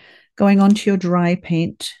going onto your dry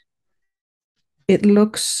paint, it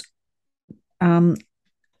looks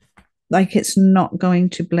like it's not going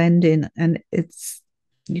to blend in, and it's,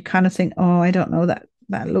 you kind of think, oh, I don't know,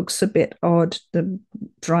 that looks a bit odd, the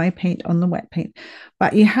dry paint on the wet paint.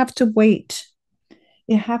 But you have to wait.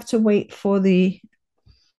 You have to wait for the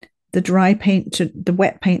dry paint to, the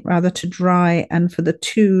wet paint rather, to dry, and for the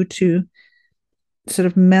two to sort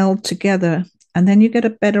of meld together, and then you get a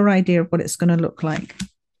better idea of what it's going to look like.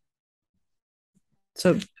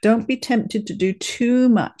 So don't be tempted to do too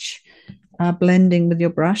much blending with your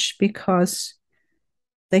brush, because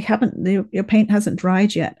your paint hasn't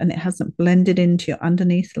dried yet and it hasn't blended into your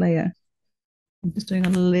underneath layer. I'm just doing a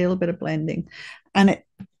little bit of blending, and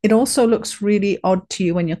it also looks really odd to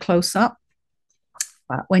you when you're close up,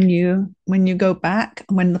 but when you go back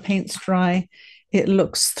and when the paint's dry, it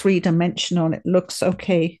looks three-dimensional. It looks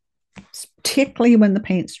okay, particularly when the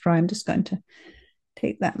paint's dry. I'm just going to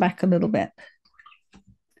take that back a little bit.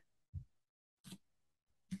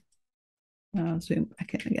 I'll zoom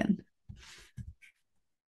back in again.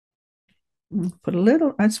 Put a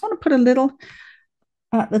little, I just want to put a little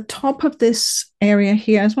at the top of this area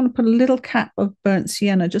here. I just want to put a little cap of burnt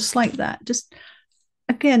sienna, just like that. Just,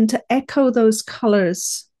 again, to echo those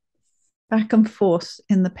colors back and forth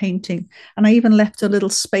in the painting. And I even left a little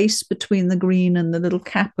space between the green and the little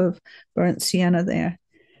cap of burnt sienna there.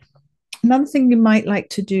 Another thing you might like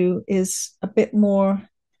to do is a bit more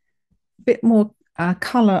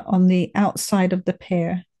color on the outside of the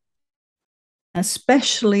pear,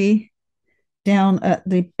 especially down at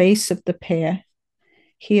the base of the pear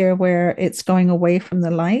here where it's going away from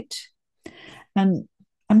the light. And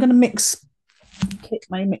I'm going to take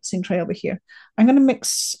my mixing tray over here. I'm going to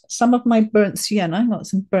mix some of my burnt sienna. I've got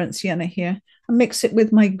some burnt sienna here. And mix it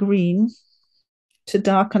with my green to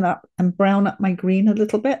darken up and brown up my green a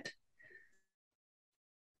little bit.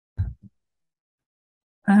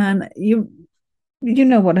 And you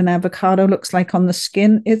know what an avocado looks like on the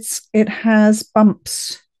skin. It has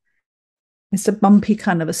bumps. It's a bumpy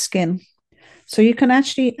kind of a skin. So you can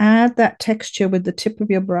actually add that texture with the tip of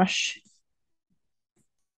your brush,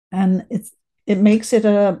 and it makes it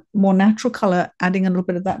a more natural color, adding a little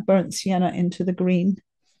bit of that burnt sienna into the green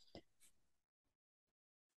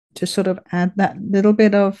to sort of add that little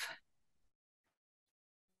bit of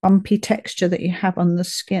bumpy texture that you have on the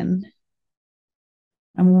skin.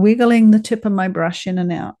 I'm wiggling the tip of my brush in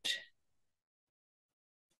and out.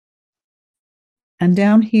 And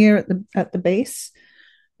down here at the base,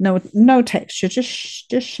 no texture, just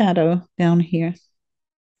shadow down here.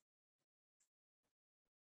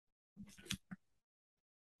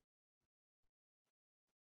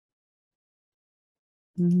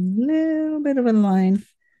 A little bit of a line,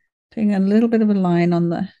 taking a little bit of a line on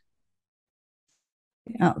the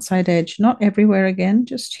outside edge, not everywhere again,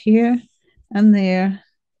 just here and there.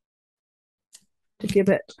 to give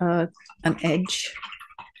it an edge.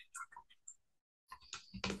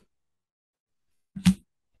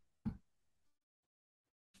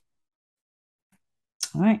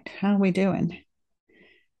 All right, how are we doing?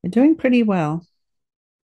 We're doing pretty well.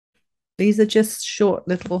 These are just short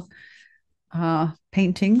little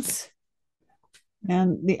paintings.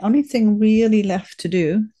 And the only thing really left to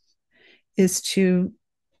do is to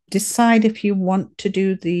decide if you want to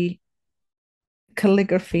do the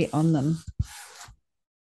calligraphy on them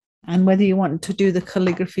and whether you want to do the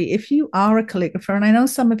calligraphy. If you are a calligrapher, and I know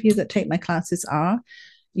some of you that take my classes are,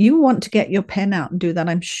 you want to get your pen out and do that,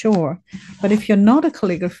 I'm sure. But if you're not a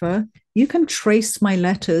calligrapher, you can trace my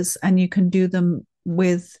letters and you can do them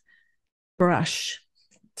with brush.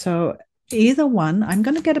 So either one, I'm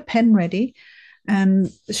going to get a pen ready and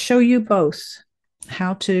show you both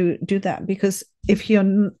how to do that, because if you're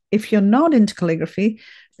not into calligraphy,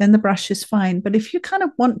 then the brush is fine. But if you kind of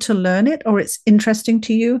want to learn it or it's interesting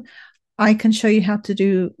to you, I can show you how to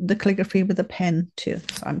do the calligraphy with a pen too.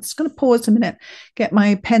 So I'm just going to pause a minute, get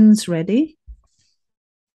my pens ready.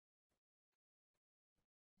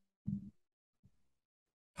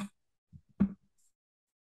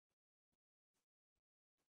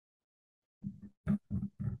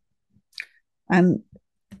 And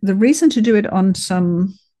the reason to do it on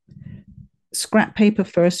some scrap paper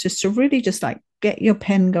first is to really just like get your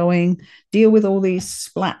pen going, deal with all these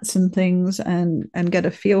splats and things, and get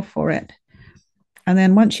a feel for it. And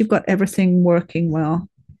then once you've got everything working well,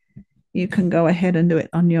 you can go ahead and do it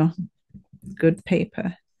on your good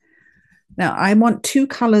paper. Now I want two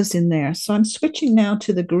colors in there, so I'm switching now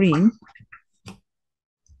to the green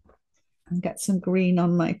and get some green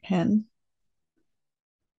on my pen.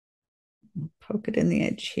 Poke it in the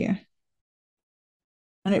edge here.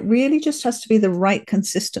 And it really just has to be the right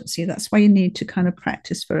consistency. That's why you need to kind of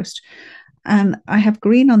practice first. And I have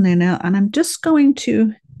green on there now, and I'm just going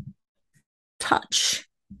to touch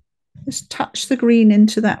the green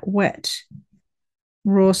into that wet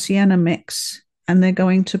raw sienna mix, and they're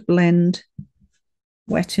going to blend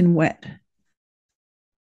wet in wet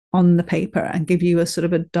on the paper and give you a sort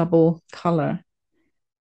of a double color.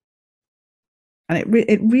 And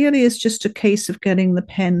it really is just a case of getting the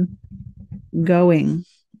pen going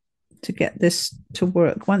to get this to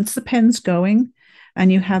work. Once the pen's going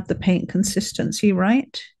and you have the paint consistency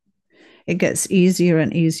right, it gets easier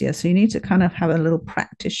and easier. So you need to kind of have a little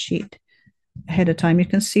practice sheet ahead of time. You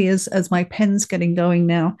can see as my pen's getting going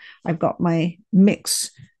now, I've got my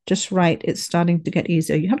mix just right. It's starting to get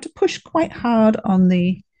easier. You have to push quite hard on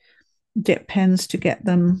the dip pens to get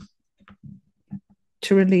them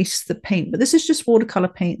to release the paint. But this is just watercolor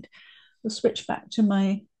paint. We'll switch back to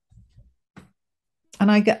my,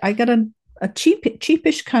 and I get a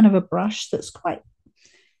cheapish kind of a brush that's quite,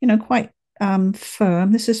 quite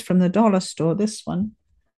firm. This is from the dollar store, this one,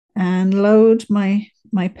 and load my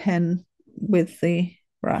pen with the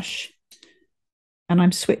brush. And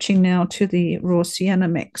I'm switching now to the raw sienna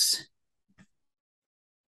mix.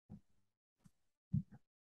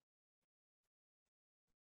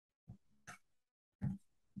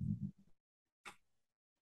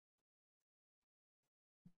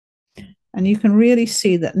 And you can really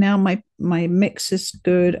see that now my mix is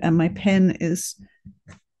good and my pen is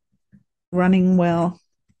running well.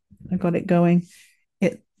 I got it going.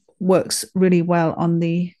 It works really well on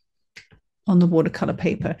the watercolor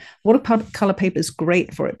paper. Watercolor paper is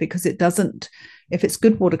great for it because it doesn't, if it's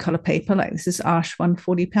good watercolor paper, like this is Arches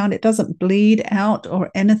 140 pound, it doesn't bleed out or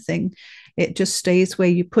anything. It just stays where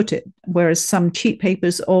you put it. Whereas some cheap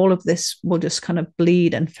papers, all of this will just kind of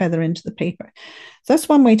bleed and feather into the paper. So that's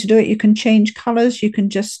one way to do it. You can change colors. You can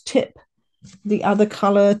just tip the other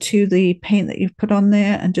color to the paint that you've put on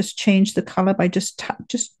there and just change the color by just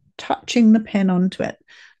touching the pen onto it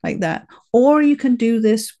like that. Or you can do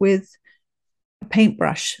this with a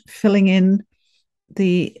paintbrush, filling in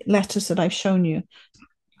the letters that I've shown you.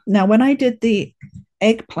 Now, when I did the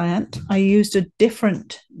eggplant, I used a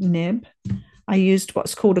different nib. I used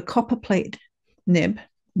what's called a copper plate nib,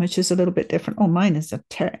 which is a little bit different. Oh, mine is in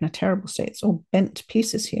a terrible state. It's all bent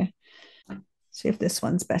pieces here. See if this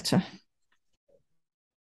one's better.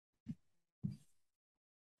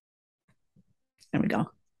 There we go.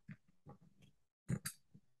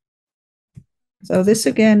 So this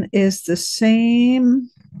again is the same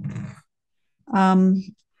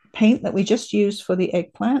paint that we just used for the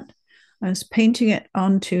eggplant. I was painting it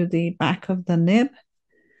onto the back of the nib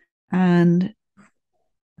and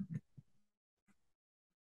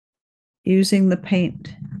using the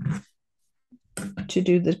paint to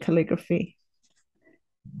do the calligraphy.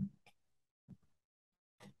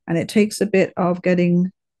 And it takes a bit of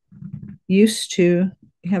getting used to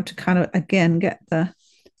you have to kind of, again, get the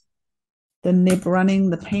nib running,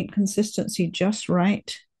 the paint consistency just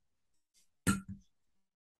right.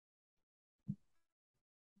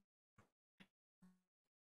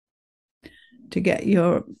 To get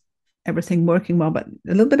your everything working well, but a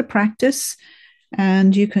little bit of practice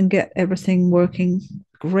and you can get everything working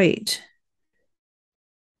great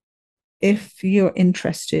if you're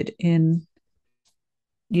interested in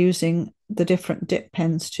using the different dip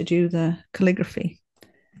pens to do the calligraphy.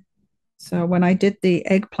 So when I did the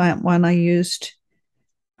eggplant one, I used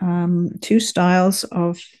two styles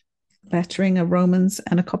of lettering, a Romans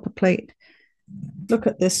and a copper plate. Look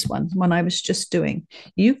at this one I was just doing.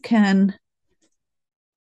 You can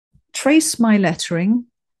trace my lettering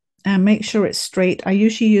and make sure it's straight. I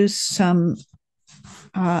usually use some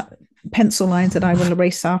pencil lines that I will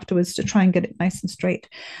erase afterwards to try and get it nice and straight.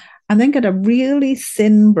 And then get a really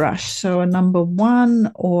thin brush, so a number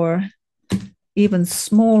 1 or even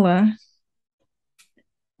smaller,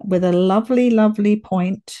 with a lovely, lovely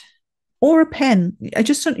point, or a pen. I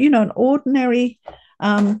just, an ordinary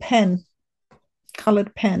pen,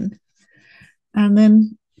 colored pen. And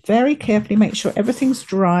then very carefully make sure everything's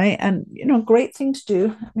dry. And, great thing to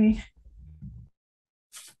do.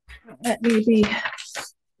 Let me be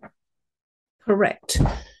correct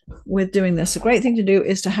with doing this. A great thing to do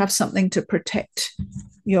is to have something to protect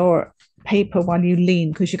your paper while you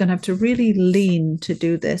lean, because you're going to have to really lean to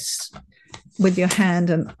do this with your hand.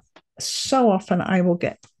 And so often I will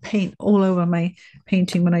get paint all over my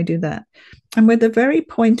painting when I do that. And with the very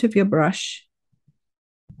point of your brush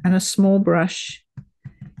and a small brush,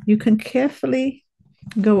 you can carefully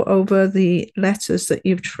go over the letters that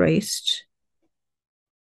you've traced.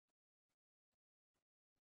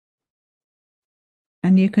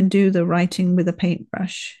 And you can do the writing with a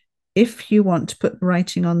paintbrush if you want to put the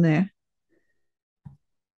writing on there.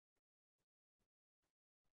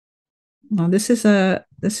 Now this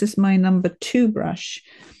is my number 2 brush.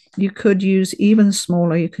 You could use even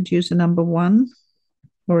smaller. You could use a number 1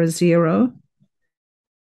 or a 0.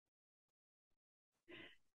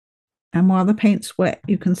 And while the paint's wet,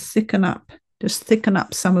 you can thicken up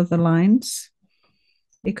some of the lines,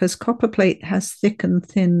 because copper plate has thick and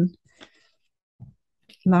thin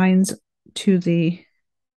lines to the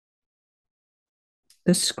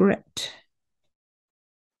script.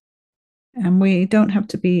 And we don't have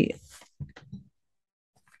to be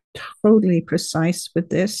totally precise with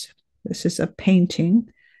this. This is a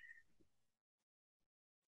painting.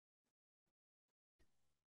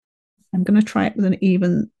 I'm going to try it with an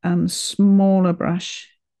even smaller brush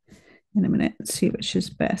in a minute and see which is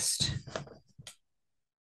best.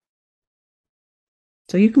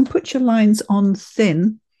 So you can put your lines on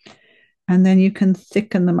thin and then you can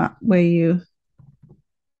thicken them up where you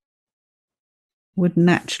would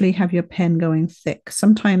naturally have your pen going thick.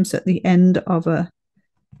 Sometimes at the end of a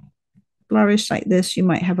flourish like this, you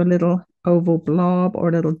might have a little oval blob or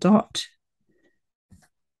a little dot.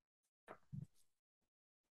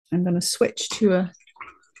 I'm going to switch to a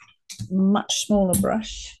much smaller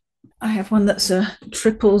brush. I have one that's a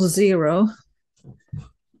 000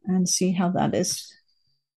 and see how that is.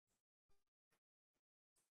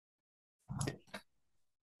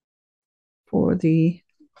 For the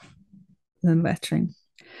lettering.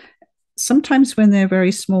 Sometimes when they're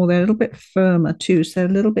very small, they're a little bit firmer too, so they're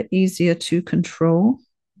a little bit easier to control.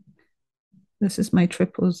 This is my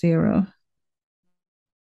 000.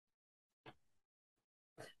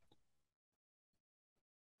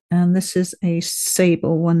 And this is a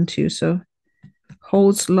Sable 1-2, so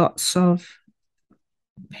holds lots of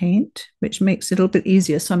paint, which makes it a little bit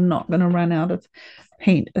easier. So I'm not going to run out of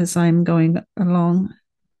paint as I'm going along,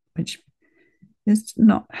 which is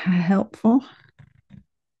not helpful.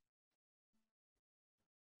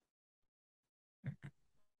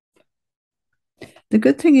 The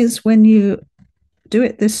good thing is when you do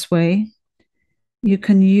it this way, you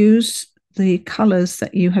can use the colors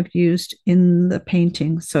that you have used in the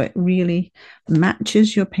painting, so it really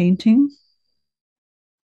matches your painting.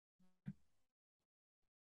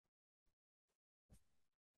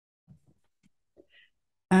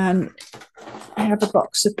 And I have a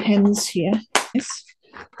box of pens here.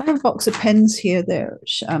 I have a box of pens here. They're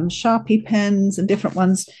Sharpie pens and different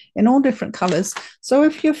ones in all different colors. So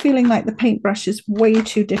if you're feeling like the paintbrush is way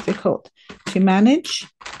too difficult to manage,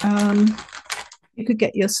 you could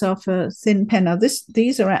get yourself a thin pen. Now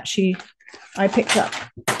these are actually, I picked up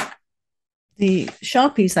the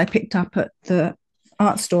Sharpies I picked up at the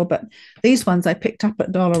art store, but these ones I picked up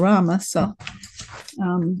at Dollarama. So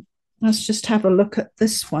let's just have a look at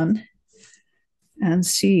this one and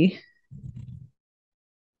see.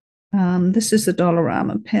 This is a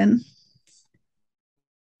Dollarama pen.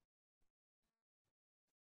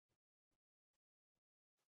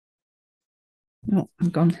 Oh,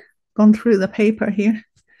 I've gone through the paper here.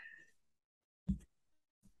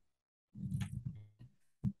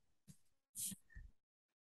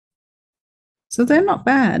 So they're not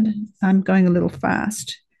bad. I'm going a little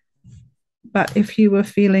fast. But if you were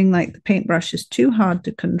feeling like the paintbrush is too hard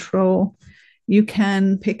to control, you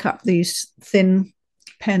can pick up these thin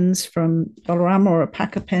pens from Dollarama or a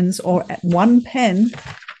pack of pens, or at one pen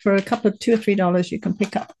for a couple of $2 or $3, you can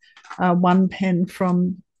pick up one pen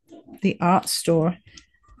from the art store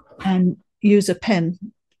and use a pen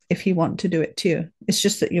if you want to do it too. It's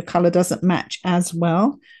just that your color doesn't match as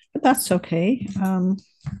well, but that's okay.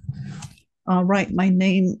 I'll write my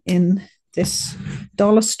name in this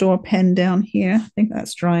dollar store pen down here. I think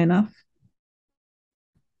that's dry enough.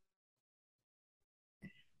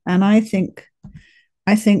 And I think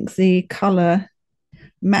the color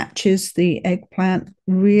matches the eggplant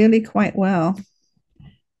really quite well.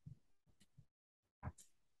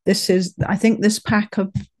 I think this pack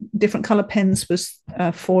of different color pens was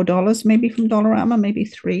 $4, maybe from Dollarama, maybe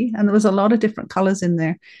 $3. And there was a lot of different colors in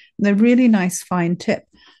there. And they're really nice fine tip.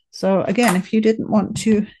 So again, if you didn't want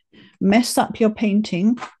to mess up your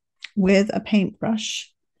painting with a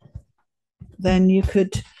paintbrush, then you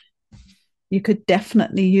could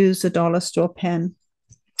definitely use a dollar store pen.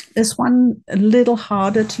 This one a little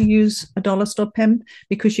harder to use a dollar store pen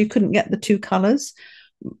because you couldn't get the two colors.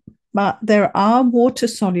 But there are water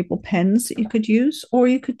soluble pens that you could use, or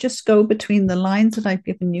you could just go between the lines that I've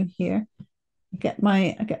given you here. I get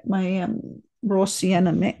my raw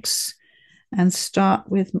sienna mix and start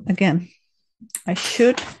with, again, I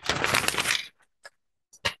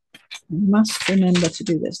must remember to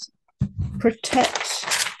do this. Protect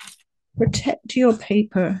your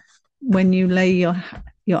paper when you lay your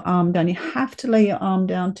arm down. You have to lay your arm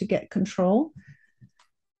down to get control.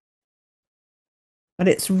 But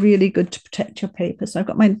it's really good to protect your paper. So I've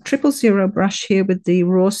got my 000 brush here with the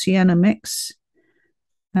raw sienna mix,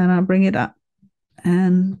 and I'll bring it up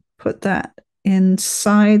and put that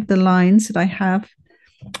inside the lines that I have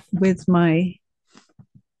with my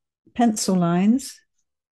pencil lines.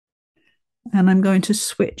 And I'm going to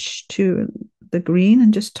switch to the green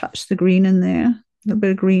and just touch the green in there. A little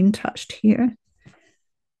bit of green touched here.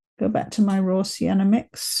 Go back to my raw sienna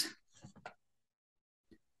mix.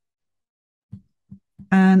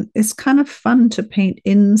 And it's kind of fun to paint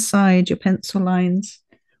inside your pencil lines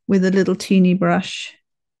with a little teeny brush.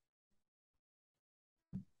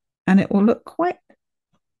 And it will look quite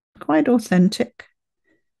authentic.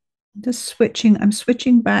 I'm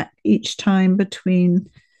switching back each time between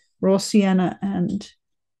raw sienna and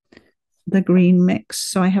the green mix.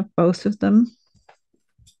 So I have both of them,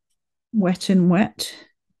 wet and wet.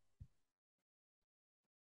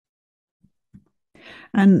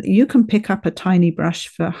 And you can pick up a tiny brush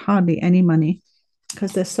for hardly any money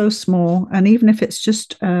because they're so small. And even if it's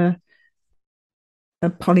just a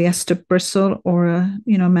polyester bristle or a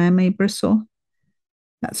man-made bristle,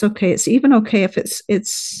 that's okay. It's even okay if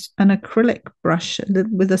it's an acrylic brush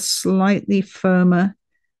with a slightly firmer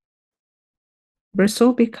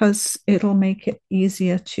bristle, because it'll make it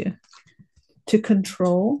easier to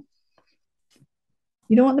control.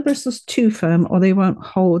 You don't want the bristles too firm or they won't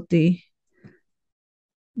hold the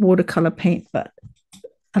watercolor paint, but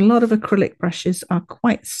a lot of acrylic brushes are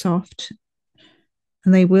quite soft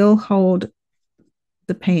and they will hold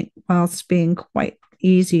the paint whilst being quite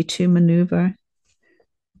easy to maneuver.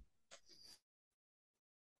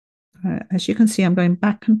 As you can see, I'm going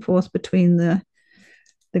back and forth between the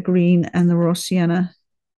green and the raw sienna.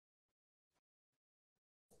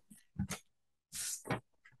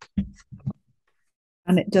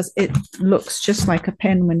 And it looks just like a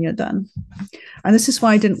pen when you're done. And this is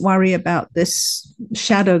why I didn't worry about this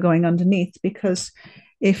shadow going underneath, because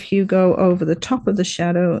if you go over the top of the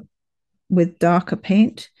shadow with darker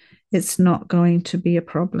paint, it's not going to be a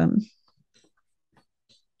problem.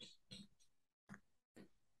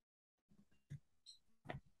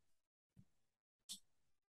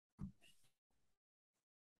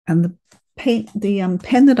 And the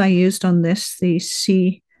pen that I used on this, the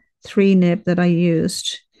C3 nib that I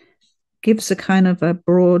used, gives a kind of a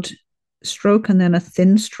broad stroke and then a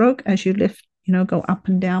thin stroke as you lift, go up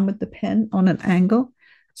and down with the pen on an angle.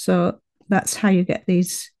 So that's how you get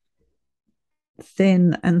these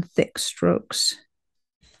thin and thick strokes.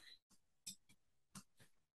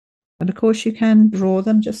 But of course you can draw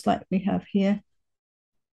them just like we have here.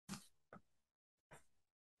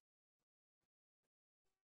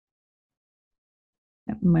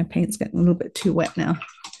 My paint's getting a little bit too wet now.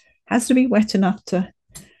 Has to be wet enough to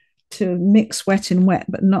mix wet and wet,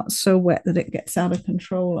 but not so wet that it gets out of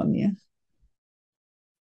control on you.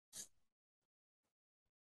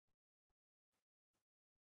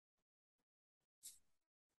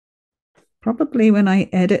 Probably when I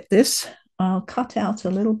edit this, I'll cut out a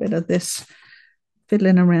little bit of this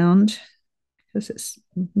fiddling around because it's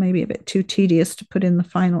maybe a bit too tedious to put in the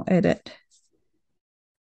final edit.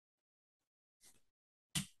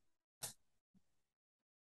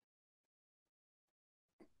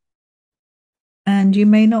 And you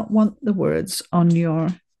may not want the words on your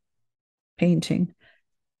painting.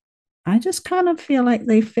 I just kind of feel like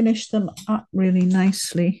they finished them up really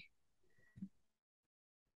nicely.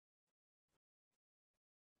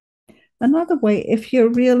 Another way, if you're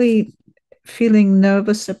really feeling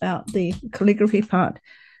nervous about the calligraphy part,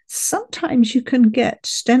 sometimes you can get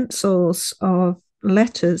stencils of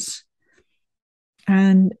letters,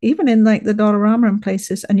 and even in like the Dollarama and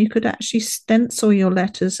places, and you could actually stencil your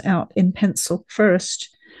letters out in pencil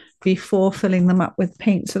first before filling them up with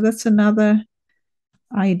paint. So that's another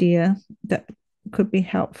idea that could be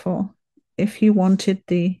helpful if you wanted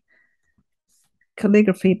the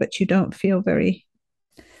calligraphy but you don't feel very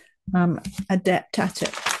adept at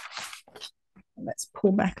it. Let's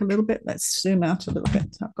pull back a little bit. Let's zoom out a little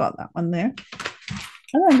bit. So I've got that one there.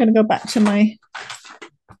 And I'm going to go back to my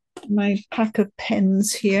pack of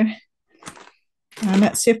pens here. And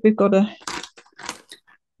let's see if we've got a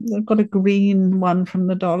green one from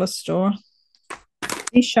the dollar store.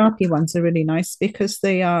 These Sharpie ones are really nice because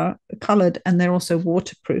they are colored and they're also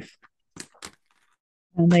waterproof.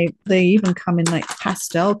 And they even come in like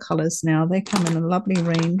pastel colors now. They come in a lovely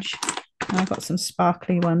range. I've got some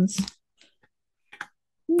sparkly ones.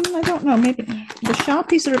 I don't know, maybe the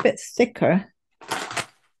Sharpies are a bit thicker.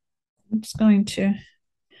 I'm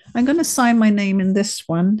going to sign my name in this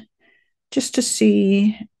one just to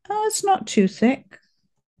see. Oh, it's not too thick.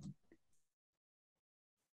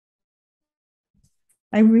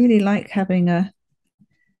 I really like having a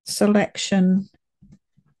selection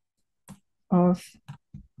of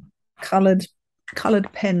colored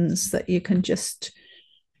pens that you can just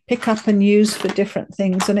pick up and use for different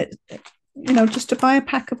things. And it, just to buy a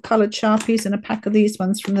pack of colored Sharpies and a pack of these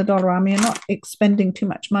ones from the Dollarama, you're not expending too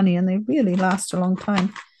much money, and they really last a long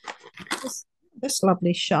time. This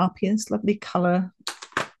lovely Sharpie, this lovely color,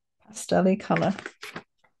 pastel-y color.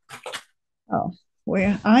 Oh,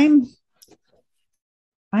 where I'm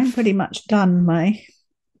pretty much done my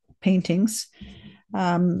paintings.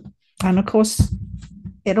 And of course,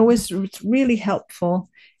 it's really helpful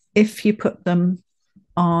if you put them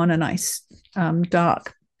on a nice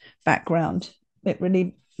dark background. It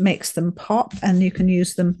really makes them pop, and you can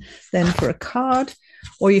use them then for a card,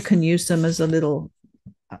 or you can use them as a little,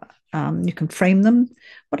 you can frame them.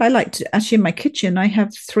 What I like to, actually in my kitchen, I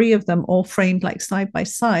have 3 of them all framed like side by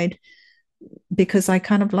side, because I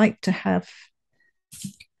kind of like to have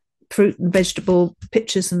fruit and vegetable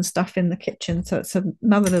pictures and stuff in the kitchen. So it's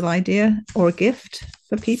another little idea or a gift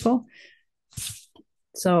for people.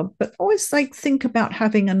 So, but always like think about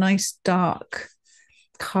having a nice dark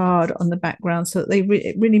card on the background so that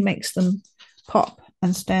it really makes them pop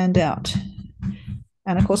and stand out.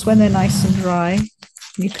 And of course, when they're nice and dry,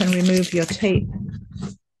 you can remove your tape.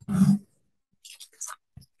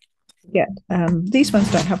 These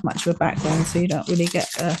ones don't have much of a background, so you don't really get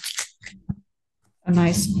a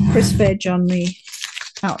nice crisp edge on the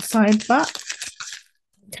outside, but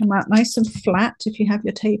come out nice and flat if you have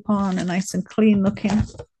your tape on, and nice and clean looking.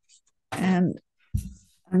 And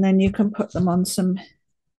then you can put them on some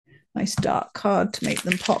nice dark card to make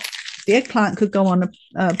them pop. The eggplant could go on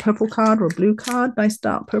a purple card or a blue card, nice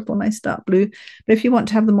dark purple, nice dark blue. But if you want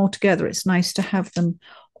to have them all together, it's nice to have them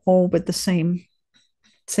all with the same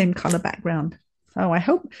color background. Oh, I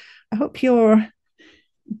hope your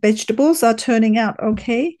vegetables are turning out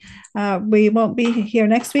okay. We won't be here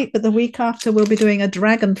next week, but the week after we'll be doing a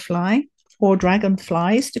dragonfly or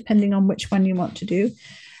dragonflies, depending on which one you want to do.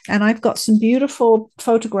 And I've got some beautiful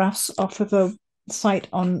photographs off of a site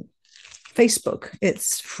on Facebook.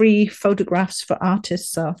 It's free photographs for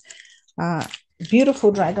artists. So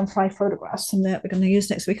beautiful dragonfly photographs, and that we're going to use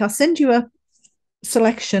next week. I'll send you a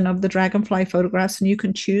selection of the dragonfly photographs, and you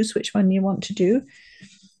can choose which one you want to do,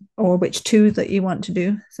 or which 2 that you want to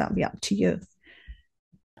do. So that'll be up to you.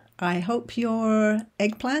 I hope your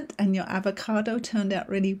eggplant and your avocado turned out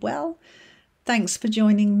really well. Thanks for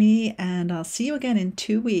joining me, and I'll see you again in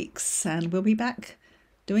 2 weeks, and we'll be back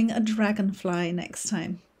doing a dragonfly next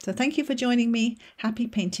time. So thank you for joining me. Happy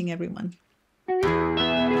painting, everyone.